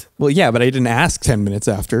left. Well, yeah, but I didn't ask 10 minutes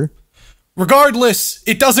after. Regardless,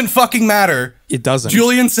 it doesn't fucking matter. It doesn't.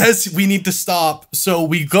 Julian says we need to stop, so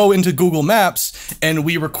we go into Google Maps and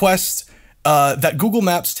we request that Google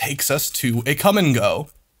Maps takes us to a come and go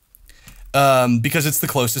because it's the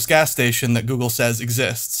closest gas station that Google says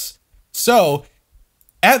exists. So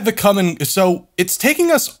at the so it's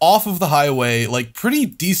taking us off of the highway like pretty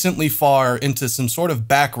decently far into some sort of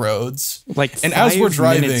back roads. Like, and as we're 5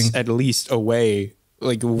 driving, minutes at least away,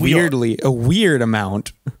 like weirdly, a weird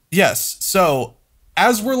amount. yes. So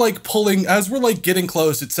as we're like getting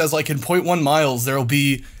close, it says like in 0.1 miles there'll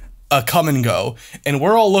be a come and go, and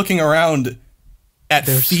we're all looking around at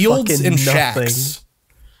There's fields fucking and nothing. shacks,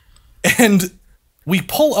 and we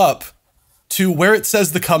pull up to where it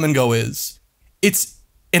says the come and go is. It's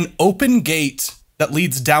an open gate that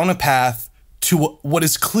leads down a path to what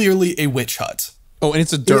is clearly a witch hut. Oh, and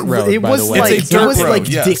it's a dirt road, It by was the way. like It's a it dirt was road, like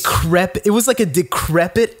yes. decrepit. It was like a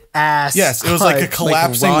decrepit ass. Yes, it was like a hut.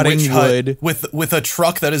 collapsing rotting witch wood. hut with a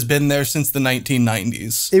truck that has been there since the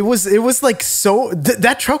 1990s. It was like so.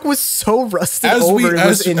 That truck was so rusted over. It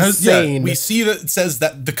was insane. we see that it says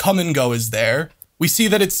that the come and go is there. We see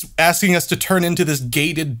that it's asking us to turn into this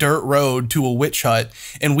gated dirt road to a witch hut,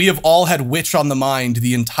 and we have all had witch on the mind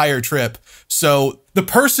the entire trip. So the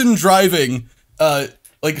person driving,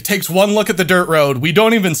 takes one look at the dirt road. We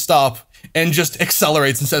don't even stop and just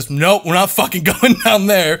accelerates and says, "Nope, we're not fucking going down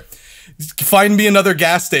there. Find me another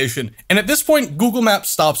gas station." And at this point, Google Maps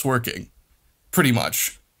stops working, pretty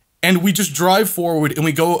much. And we just drive forward and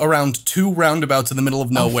we go around 2 roundabouts in the middle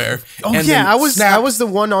of nowhere. Oh and yeah, then I was snap. the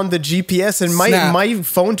one on the GPS, and Snap. my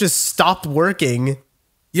phone just stopped working.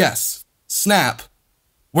 Yes. Snap.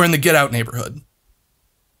 We're in the Get Out neighborhood.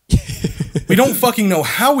 We don't fucking know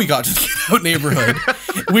how we got to the Get Out neighborhood.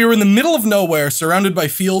 We were in the middle of nowhere, surrounded by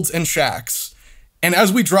fields and shacks. And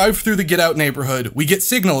as we drive through the Get Out neighborhood, we get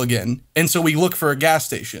signal again. And so we look for a gas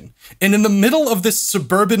station. And in the middle of this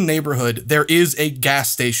suburban neighborhood, there is a gas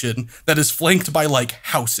station that is flanked by like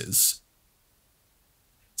houses.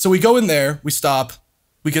 So we go in there, we stop,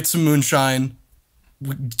 we get some moonshine,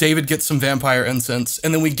 David gets some vampire incense,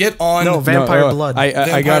 and then we get on. No, vampire blood.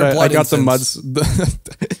 I got the incense.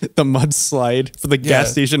 the mudslide for the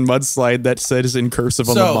gas station mudslide that says in cursive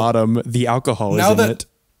on the bottom, the alcohol is in it.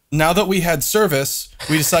 Now that we had service,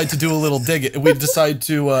 we decided to do a little dig. We decide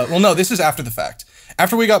to. Well, no, this is after the fact.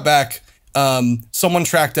 After we got back, someone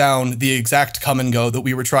tracked down the exact come and go that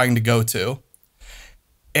we were trying to go to,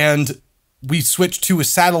 and we switched to a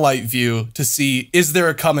satellite view to see, is there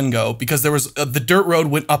a come and go? Because there was the dirt road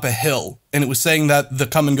went up a hill, and it was saying that the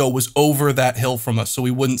come and go was over that hill from us, so we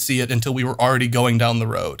wouldn't see it until we were already going down the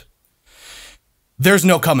road. There's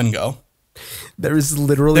no come and go. There is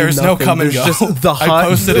literally There's nothing. no come and There's go. just the hut. I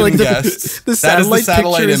posted it like in the, guests. the That is the satellite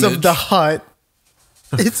satellite pictures image. of the hut.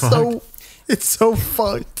 It's so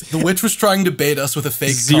fucked. The witch was trying to bait us with a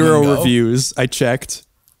fake Zero come and go. reviews. I checked.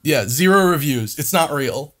 Yeah, 0 reviews. It's not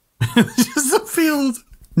real. Just a field.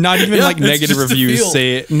 Not even Yeah, like it's negative just a reviews field.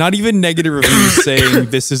 say it. Not even negative reviews saying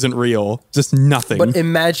this isn't real. Just nothing. But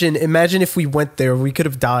imagine if we went there, we could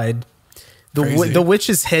have died. Crazy. The witch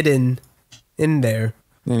is hidden in there.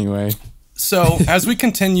 Anyway, So as we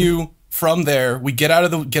continue from there, we get out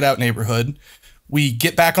of the get out neighborhood. We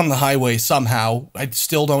get back on the highway somehow. I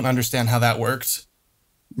still don't understand how that worked.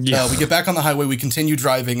 yeah. We get back on the highway, we continue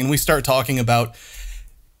driving, and we start talking about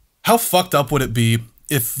how fucked up would it be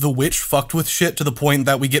if the witch fucked with shit to the point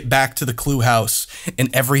that we get back to the Clue house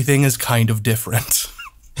and everything is kind of different.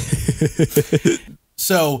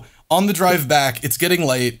 So on the drive back, it's getting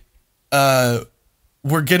late.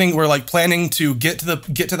 We're like planning to get to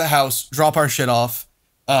the house, drop our shit off,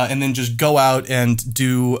 and then just go out and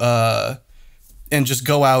do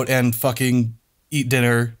fucking eat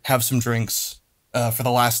dinner, have some drinks for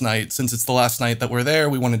the last night. Since it's the last night that we're there,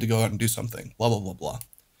 we wanted to go out and do something. Blah blah blah blah.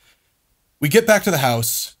 We get back to the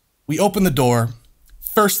house. We open the door.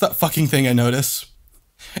 First, that fucking thing I notice.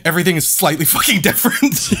 Everything is slightly fucking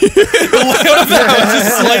different. The layout of the house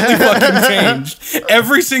is slightly fucking changed.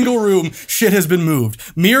 Every single room, shit has been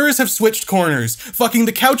moved. Mirrors have switched corners. Fucking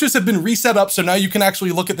the couches have been reset up, so now you can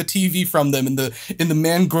actually look at the TV from them in the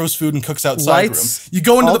man grows food and cooks outside room. You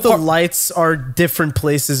go into all the lights are different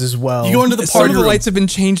places as well. You go into the Some party of the room. lights have been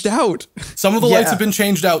changed out. Some of the Yeah. lights have been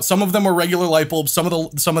changed out. Some of them are regular light bulbs. Some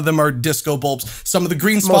of them are disco bulbs. Some of the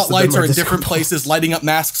green of them spotlights are are in disco different bulbs. places, lighting up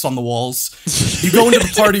masks on the walls. You go into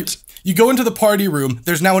the party. You go into the party room.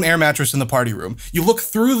 There's now an air mattress in the party room. You look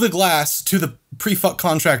through the glass to the pre-fuck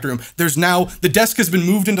contract room. There's now the desk has been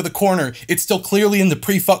moved into the corner. It's still clearly in the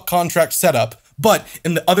pre-fuck contract setup. But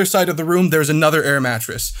in the other side of the room, there's another air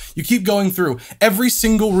mattress. You keep going through. Every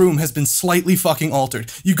single room has been slightly fucking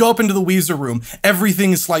altered. You go up into the VVeezer room.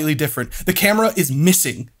 Everything is slightly different. The camera is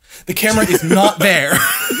missing. The camera is not there.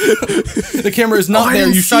 The camera is not I there.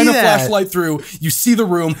 didn't You shine see a that. flashlight through. You see the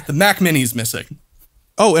room. The Mac Mini is missing.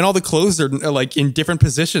 Oh, and all the clothes are like in different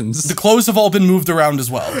positions. The clothes have all been moved around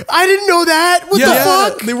as well. I didn't know that. What Yeah. the Yeah.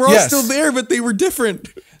 fuck? They were all Yes. still there, but they were different.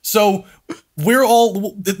 So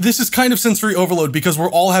this is kind of sensory overload because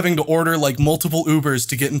we're all having to order like multiple Ubers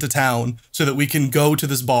to get into town so that we can go to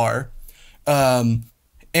this bar.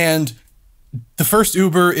 And the first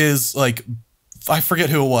Uber is like, I forget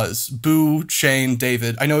who it was. Boo, Shane,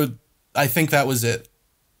 David. I think that was it.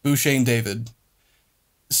 Boo, Shane, David.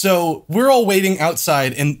 So we're all waiting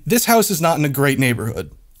outside, and this house is not in a great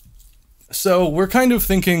neighborhood. So we're kind of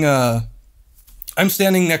thinking, I'm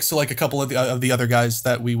standing next to like a couple of the other guys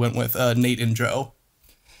that we went with, Nate and Joe.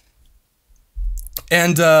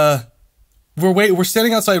 And we're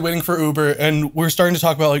standing outside waiting for Uber, and we're starting to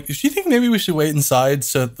talk about like, do you think maybe we should wait inside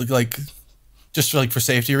so like just for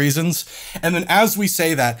safety reasons? And then as we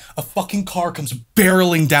say that, a fucking car comes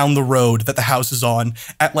barreling down the road that the house is on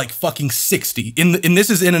at like fucking 60. And this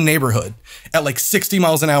is in a neighborhood at like 60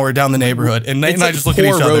 miles an hour down the neighborhood. And Nate and I just look at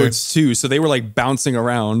each poor other. roads too, so they were like bouncing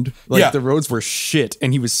around. Like Yeah. the roads were shit,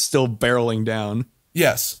 and he was still barreling down.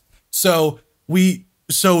 Yes. So Nate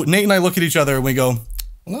and I look at each other and we go,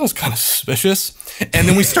 well, that was kind of suspicious. And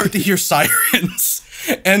then we start to hear sirens.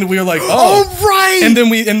 And we're like, oh, right. And then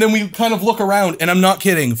we kind of look around, and I'm not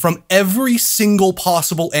kidding. From every single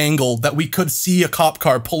possible angle that we could see a cop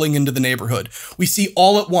car pulling into the neighborhood, we see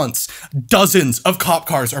all at once dozens of cop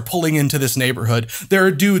cars are pulling into this neighborhood. There are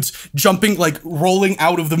dudes jumping, like rolling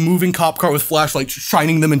out of the moving cop car with flashlights,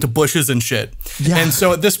 shining them into bushes and shit. Yeah. And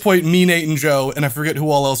so at this point, me, Nate, and Joe, and I forget who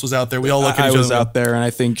all else was out there. We all look at I each was other. out there, and I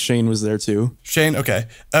think Shane was there too. Shane, okay.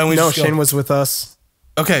 And we No, just go, Shane was with us.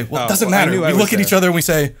 okay, well, it doesn't well, I matter. knew We I was look at there. each other and we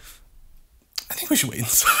say, think we should wait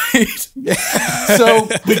inside. So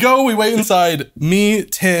we wait inside. Me,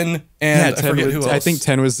 Tin, and I forget who else. I think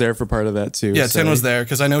 10 was there for part of that too. Yeah, 10 was there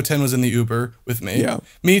because I know 10 was in the Uber with me. Yeah.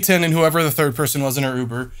 Me, 10, and whoever the third person was in our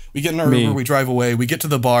Uber. We get in our Uber, we drive away, we get to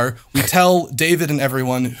the bar, we tell David and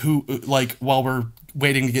everyone who, like, while we're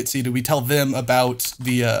waiting to get seated, we tell them about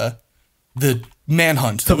the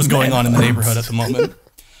manhunt that was going on in the neighborhood at the moment.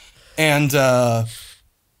 And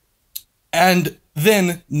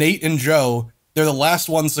then Nate and Joe, they're the last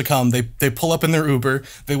ones to come. They pull up in their Uber,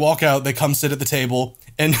 they walk out, they come sit at the table,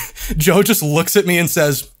 and Joe just looks at me and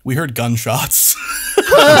says, "We heard gunshots."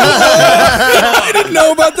 I didn't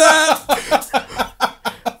know about that.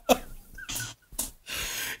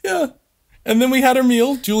 Yeah. And then we had our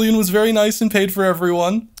meal. Julian was very nice and paid for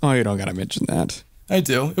everyone. Oh, you don't gotta mention that. I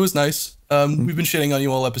do. It was nice. We've been shitting on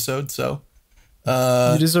you all episode, so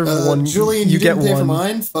you deserve one. Julian, you get one for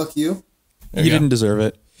mine. Fuck you. You didn't deserve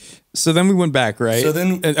it. So then we went back, right? So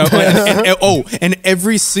then, and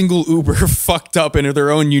every single Uber fucked up in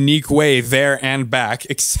their own unique way there and back,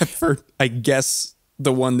 except for I guess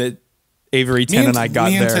the one that Avery, 10, and I got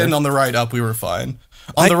there. Me and 10 on the ride up, we were fine.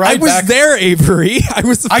 On the ride I was back, there, Avery. I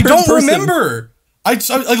was. I don't remember. I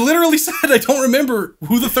literally said I don't remember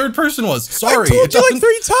who the third person was. Sorry, I told you like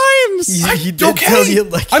 3 times. He did tell you,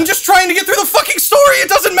 like, I'm just trying to get through the fucking story. It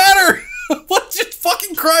doesn't matter. What? Just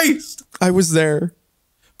fucking Christ. I was there.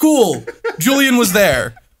 Cool. Julian was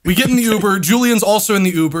there. We get in the Uber. Julian's also in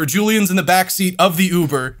the Uber. Julian's in the back seat of the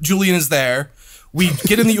Uber. Julian is there. We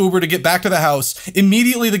get in the Uber to get back to the house.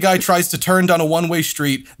 Immediately, the guy tries to turn down a one-way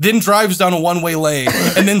street, then drives down a one-way lane,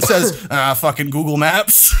 and then says, fucking Google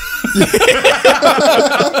Maps.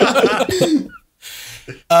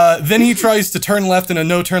 Then he tries to turn left in a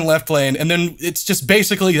no-turn left lane, and then it's just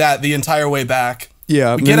basically that the entire way back.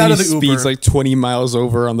 Yeah, we get out of the Uber. Speeds like 20 miles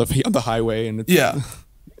over on the highway, and it's,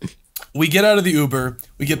 we get out of the Uber.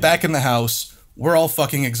 We get back in the house. We're all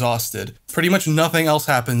fucking exhausted. Pretty much nothing else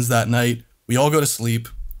happens that night. We all go to sleep.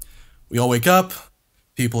 We all wake up.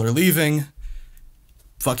 People are leaving.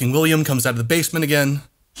 Fucking William comes out of the basement again.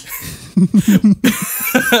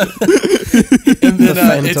 And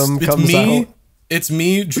then it's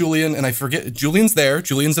me, Julian, and I forget. Julian's there.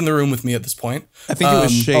 Julian's in the room with me at this point. I think it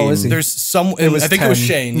was Shane. Is he? There's some. I think 10. it was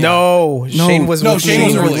Shane. Yeah. No, Shane was Shane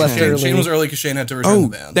was early. early. Shane was early because Shane had to return the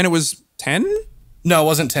band. Then it was 10? No, it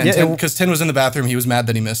wasn't 10. Because 10 was in the bathroom. He was mad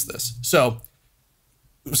that he missed this. So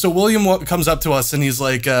William comes up to us and he's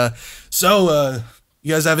like,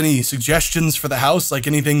 you guys have any suggestions for the house? Like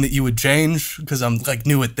anything that you would change? Because I'm like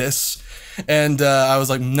new at this. And I was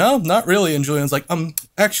like, no, not really. And Julian's like,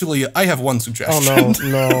 actually, I have one suggestion. Oh,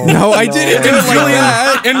 no. No, I didn't do it like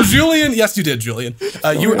that. And Julian, yes, you did, Julian.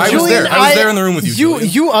 I was there. I was there in the room with you, Julian.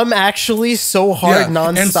 You actually so hard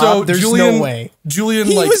nonstop. And so there's Julian, no way. Julian,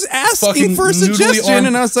 He like, was asking for a suggestion,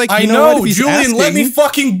 and I was like, I you know know, what, if he's Julian, asking, let me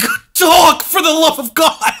fucking talk for the love of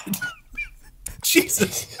God.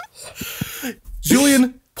 Jesus.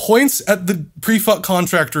 Julian points at the pre-fuck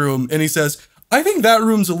contract room and he says, I think that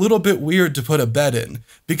room's a little bit weird to put a bed in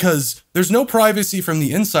because there's no privacy from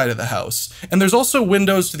the inside of the house. And there's also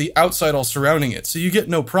windows to the outside all surrounding it. So you get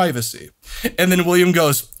no privacy. And then William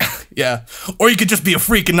goes, yeah, or you could just be a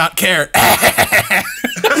freak and not care.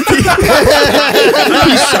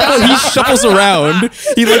 he shuffles around.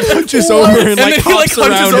 He like hunches over and like hops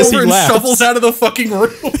around as he laughs. Shuffles out of the fucking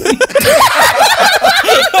room.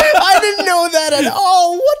 I didn't know that at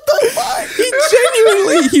all. What the fuck? He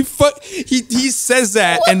genuinely he says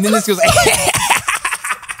that what and then just goes.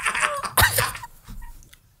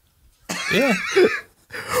 Yeah.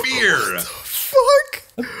 Fear. Fuck.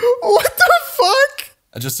 What the fuck?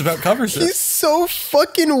 That just about covers it. He's so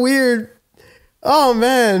fucking weird. Oh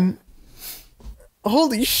man.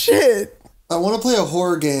 Holy shit. I want to play a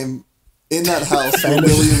horror game in that house where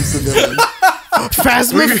William's the villain.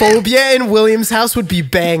 Phasmophobia in William's house would be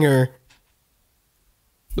banger.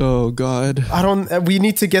 Oh God. We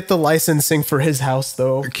need to get the licensing for his house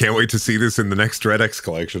though. Can't wait to see this in the next DreadX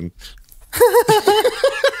collection.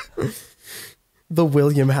 The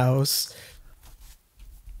William house.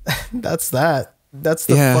 That's that. That's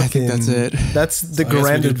the fucking, I think that's it. That's the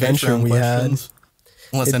grand adventure we had.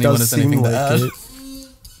 Unless anyone has anything to add.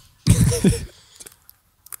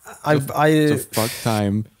 It's a fuck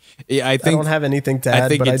time. Yeah, I don't have anything to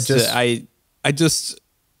add, but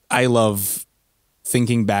I love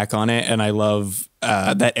thinking back on it, and I love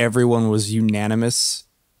that everyone was unanimous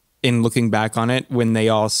in looking back on it when they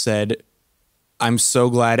all said, I'm so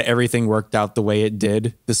glad everything worked out the way it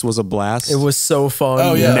did. This was a blast. It was so fun.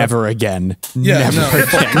 Oh, yeah. Never again. Yeah, never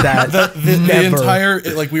again. The entire,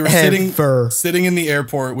 like we were Ever. sitting in the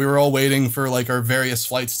airport. We were all waiting for like our various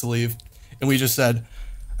flights to leave. and we just said,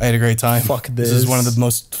 I had a great time. Fuck This is this. one of the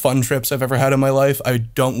most fun trips I've ever had in my life. I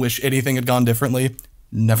don't wish anything had gone differently.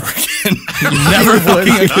 Never again. Never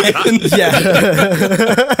fucking again.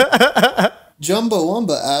 Yeah. Jumbo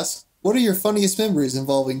Wumba asks, what are your funniest memories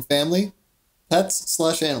involving family,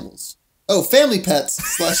 pets/animals? Oh, family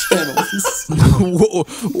pets/animals.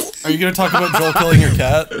 Are you going to talk about Joel killing your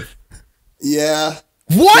cat? Yeah.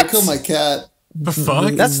 What? I killed my cat. The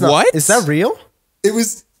fuck? That's not. What? Is that real? It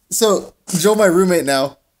was so Joel, my roommate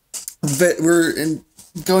now. We're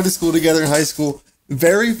going to school together in high school.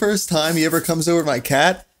 Very first time he ever comes over to my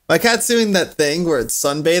cat's doing that thing where it's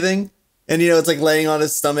sunbathing, and it's like laying on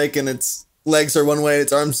its stomach, and its legs are one way, and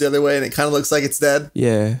its arms the other way, and it kind of looks like it's dead.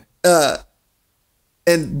 Yeah.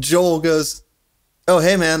 And Joel goes, "Oh,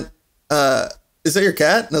 hey man, is that your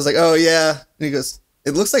cat?" And I was like, "Oh yeah." And he goes,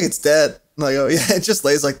 "It looks like it's dead." I'm like, "Oh yeah, it just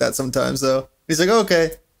lays like that sometimes though." He's like, "Oh,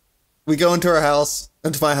 okay." We go into my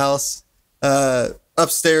house,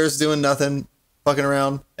 upstairs doing nothing, fucking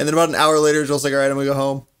around. And then about an hour later, Joel's like, "All right, I'm gonna go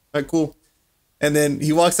home." All right, cool. And then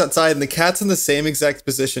he walks outside, and the cat's in the same exact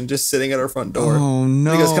position, just sitting at our front door. Oh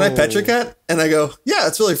no. He goes, "Can I pet your cat?" And I go, "Yeah,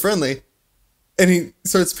 it's really friendly." And he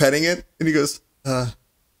starts petting it, and he goes,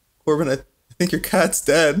 "Corbin, I think your cat's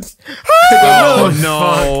dead." Oh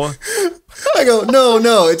no. I go,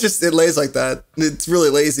 no, it lays like that. It's really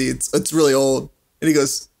lazy. It's really old. And he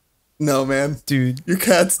goes, "No, man, Dude. your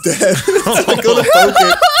cat's dead." So I go to poke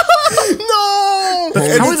it. No!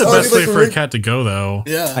 And Probably it's the already best way like for a cat to go, though.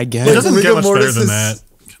 Yeah. I It guess. doesn't get Rigor much better mortis than is- that.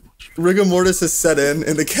 Rigor mortis has set in,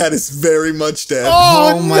 and the cat is very much dead.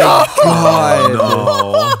 Oh my god.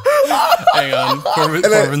 No. Hang on. And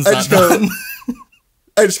Corbin's I not just go, done.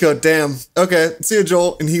 I just go, "Damn. Okay, see you,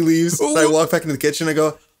 Joel." And he leaves. And I walk back into the kitchen. I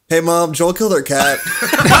go, "Hey, Mom, Joel killed our cat."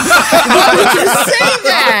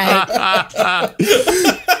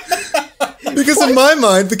 Because in my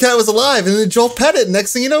mind, the cat was alive, and then Joel pet it.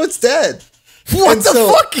 Next thing you know, it's dead. What And the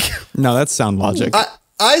so- fuck? No, that's sound logic.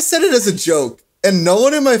 I said it as a joke, and no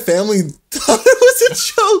one in my family thought it was a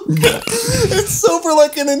joke. And so for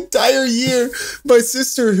like an entire year, my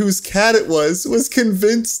sister, whose cat it was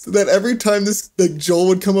convinced that every time Joel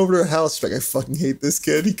would come over to her house, she's like, "I fucking hate this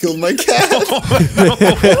kid. He killed my cat."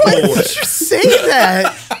 Why would you say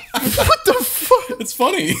that? What the fuck? It's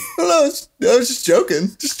funny. I don't know. I was just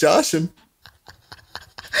joking, just joshing.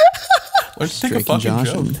 Let's take a Drake and fucking Josh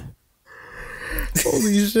joke. and-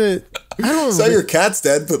 Holy shit. I don't So your cat's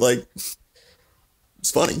dead, but like,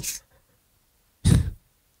 it's funny.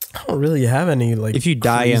 I don't really have any like. If you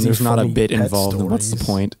die and crazy, there's not a funny bit pet involved, then what's the stories.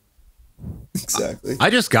 point? Exactly. I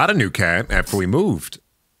just got a new cat after we moved.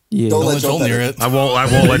 Yeah. Don't Don't let let Joel Joel pet near it. it. I won't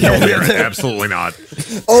let Joel near it. Absolutely not.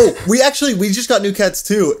 Oh, we just got new cats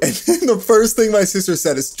too, and the first thing my sister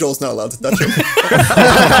said is, "Joel's not allowed to touch him."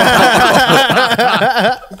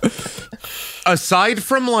 Aside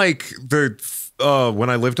from like when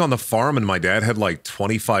I lived on the farm and my dad had like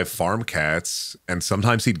 25 farm cats, and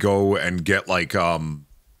sometimes he'd go and get like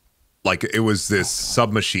it was this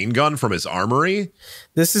submachine gun from his armory,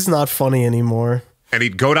 This is not funny anymore. and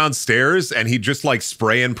he'd go downstairs and he'd just like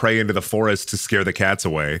spray and pray into the forest to scare the cats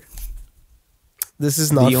away. This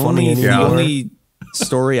is not the funny only, the anymore. only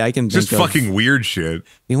story I can think Just of. fucking weird shit.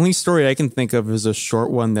 The only story I can think of is a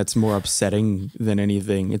short one that's more upsetting than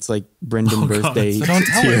anything. It's like Brendan birthday Don't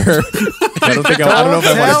tell tier. I don't know if I Don't want to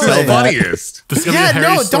tell tell it. that. Funniest. This is gonna be Yeah, a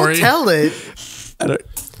Harry no, story. don't tell it.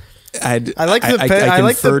 I like the pet- I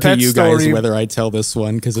like the confer to pet you guys story. whether I tell this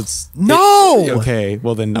one because it's No! okay,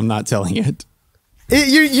 well then I'm not telling it.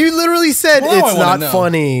 You literally said Well, I it's wanna not know.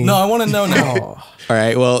 funny. No, I want to know now. All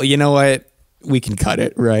right, well you know what? We can cut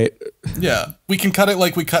it, right? Yeah, we can cut it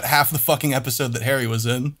like we cut half the fucking episode that Harry was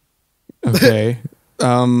in. Okay.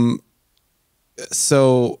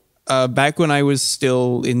 So back when I was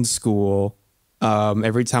still in school,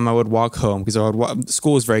 every time I would walk home, because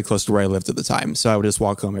school was very close to where I lived at the time, so I would just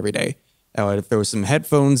walk home every day. I would throw some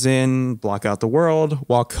headphones in, block out the world,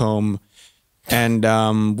 walk home, and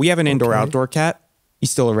we have an indoor-outdoor cat.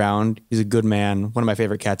 He's still around. He's a good man. One of my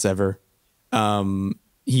favorite cats ever.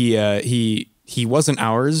 He wasn't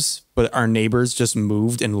ours, but our neighbors just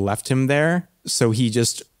moved and left him there. So he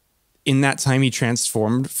just, in that time, he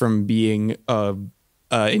transformed from being an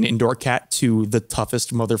indoor cat to the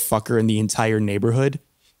toughest motherfucker in the entire neighborhood.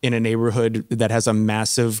 In a neighborhood that has a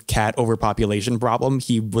massive cat overpopulation problem,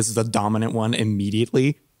 he was the dominant one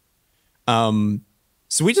immediately. So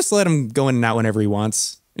we just let him go in and out whenever he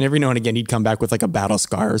wants. And every now and again, he'd come back with like a battle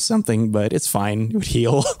scar or something, but it's fine. It would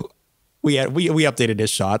heal. we updated his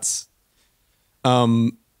shots.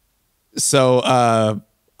 So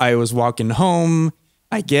I was walking home.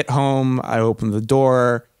 I get home. I open the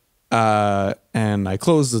door, and I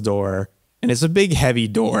close the door. and it's a big heavy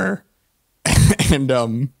door.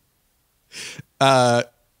 And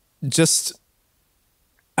just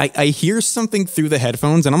I hear something through the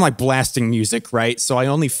headphones, and I'm like blasting music, right? So I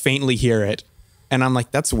only faintly hear it, and I'm like,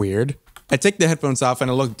 that's weird. I take the headphones off and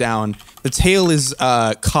I look down. The tail is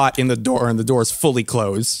caught in the door, and the door is fully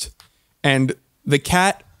closed. And the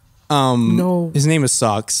cat, his name is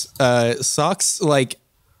Socks. Socks like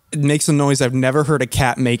makes a noise I've never heard a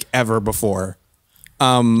cat make ever before.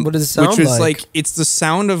 What does it sound which is like? It's the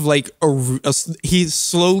sound of like he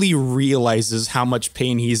slowly realizes how much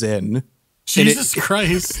pain he's in. Jesus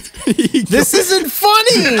Christ. This isn't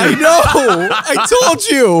funny. I know. I told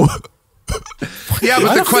you. Yeah,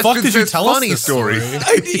 but the fuck question did you says tell us funny this stories.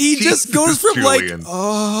 He just goes from Julian.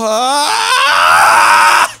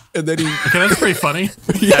 and then he. Okay, that's pretty funny.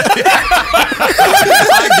 I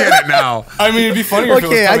get it now. I mean, it'd be funnier if it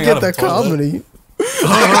was Okay, I coming out get of a the toilet. comedy.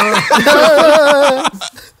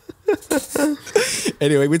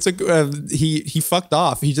 Anyway, we took he fucked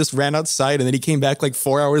off. He just ran outside, and then he came back like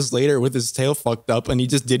 4 hours later with his tail fucked up, and he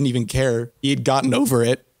just didn't even care. He had gotten over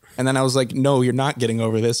it, and then I was like, "No, you're not getting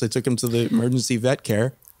over this." I took him to the emergency vet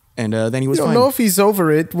care, and then he was You don't fine. know if he's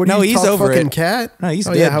over it. What do No, you he's talk over fucking it. cat? No, he's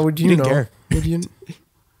oh dead. yeah, how would He you didn't know? care. Would you?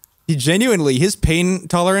 He genuinely, his pain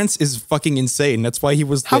tolerance is fucking insane. That's why he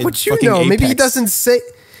was. How the would you fucking know? Maybe he apex. doesn't say.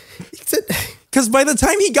 Because by the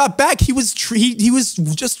time he got back, he was he was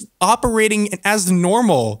just operating as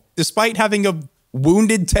normal, despite having a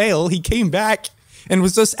wounded tail. He came back and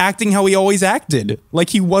was just acting how he always acted,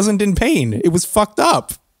 like he wasn't in pain. It was fucked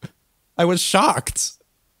up. I was shocked.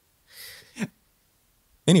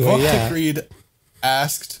 Anyway, Fuck yeah. Creed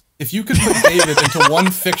asked, if you could put David into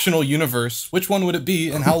one fictional universe, which one would it be,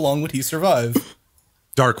 and how long would he survive?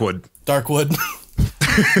 Darkwood. Darkwood.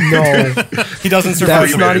 No, He doesn't survive.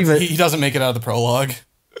 That's not even- He doesn't make it out of the prologue.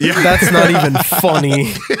 that's not even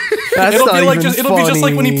funny. That's It'll not be like even it'll be just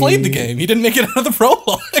like when he played the funny. game. He didn't make it out of the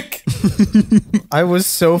prologue. I was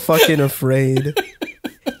so fucking afraid.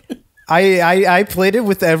 I played it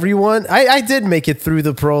with everyone. I did make it through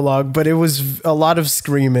the prologue, but it was a lot of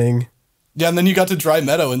screaming. Yeah, and then you got to Dry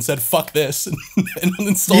Meadow and said "fuck this" and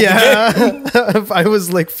uninstalled the game. Yeah, I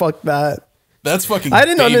was like, "Fuck that." That's fucking. I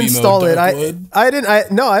didn't baby uninstall mode, it. Darkwood. I didn't.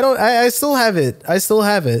 I still have it. I still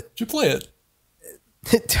have it. Did you play it?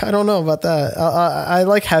 I don't know about that. I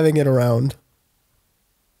like having it around.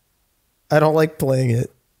 I don't like playing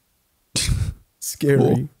it. Scary.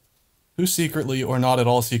 Cool. Who secretly or not at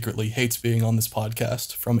all secretly hates being on this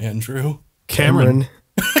podcast? From Andrew. Cameron.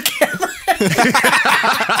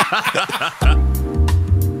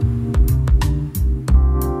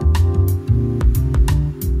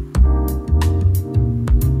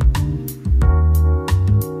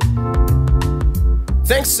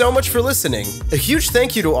 Thanks so much for listening. A huge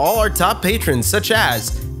thank you to all our top patrons such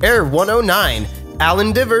as Air109,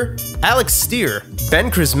 Alan Diver, Alex Steer,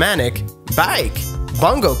 Ben Chrismanic, Bike,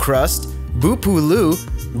 Bongo Crust, Boopoo Lou,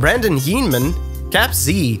 Brandon Yeenman, Cap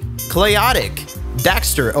Z, Clayotic,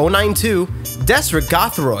 Daxter092, Desrick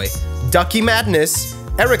Gothroy, Ducky Madness,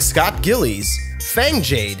 Eric Scott Gillies, Fang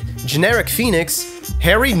Jade, Generic Phoenix,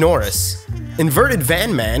 Harry Norris, Inverted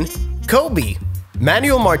Van Man, Kobe,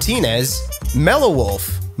 Manuel Martinez, Mellow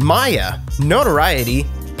Wolf, Maya, Notoriety,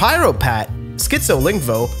 Pyropat,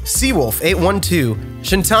 Schizolingvo, Seawolf812,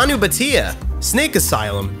 Shintanu Batia, Snake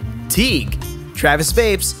Asylum, Teague, Travis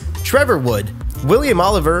Bapes, Trevor Wood, William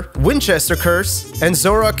Oliver, Winchester Curse, and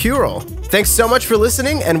Zora Curel. Thanks so much for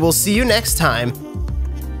listening, and we'll see you next time.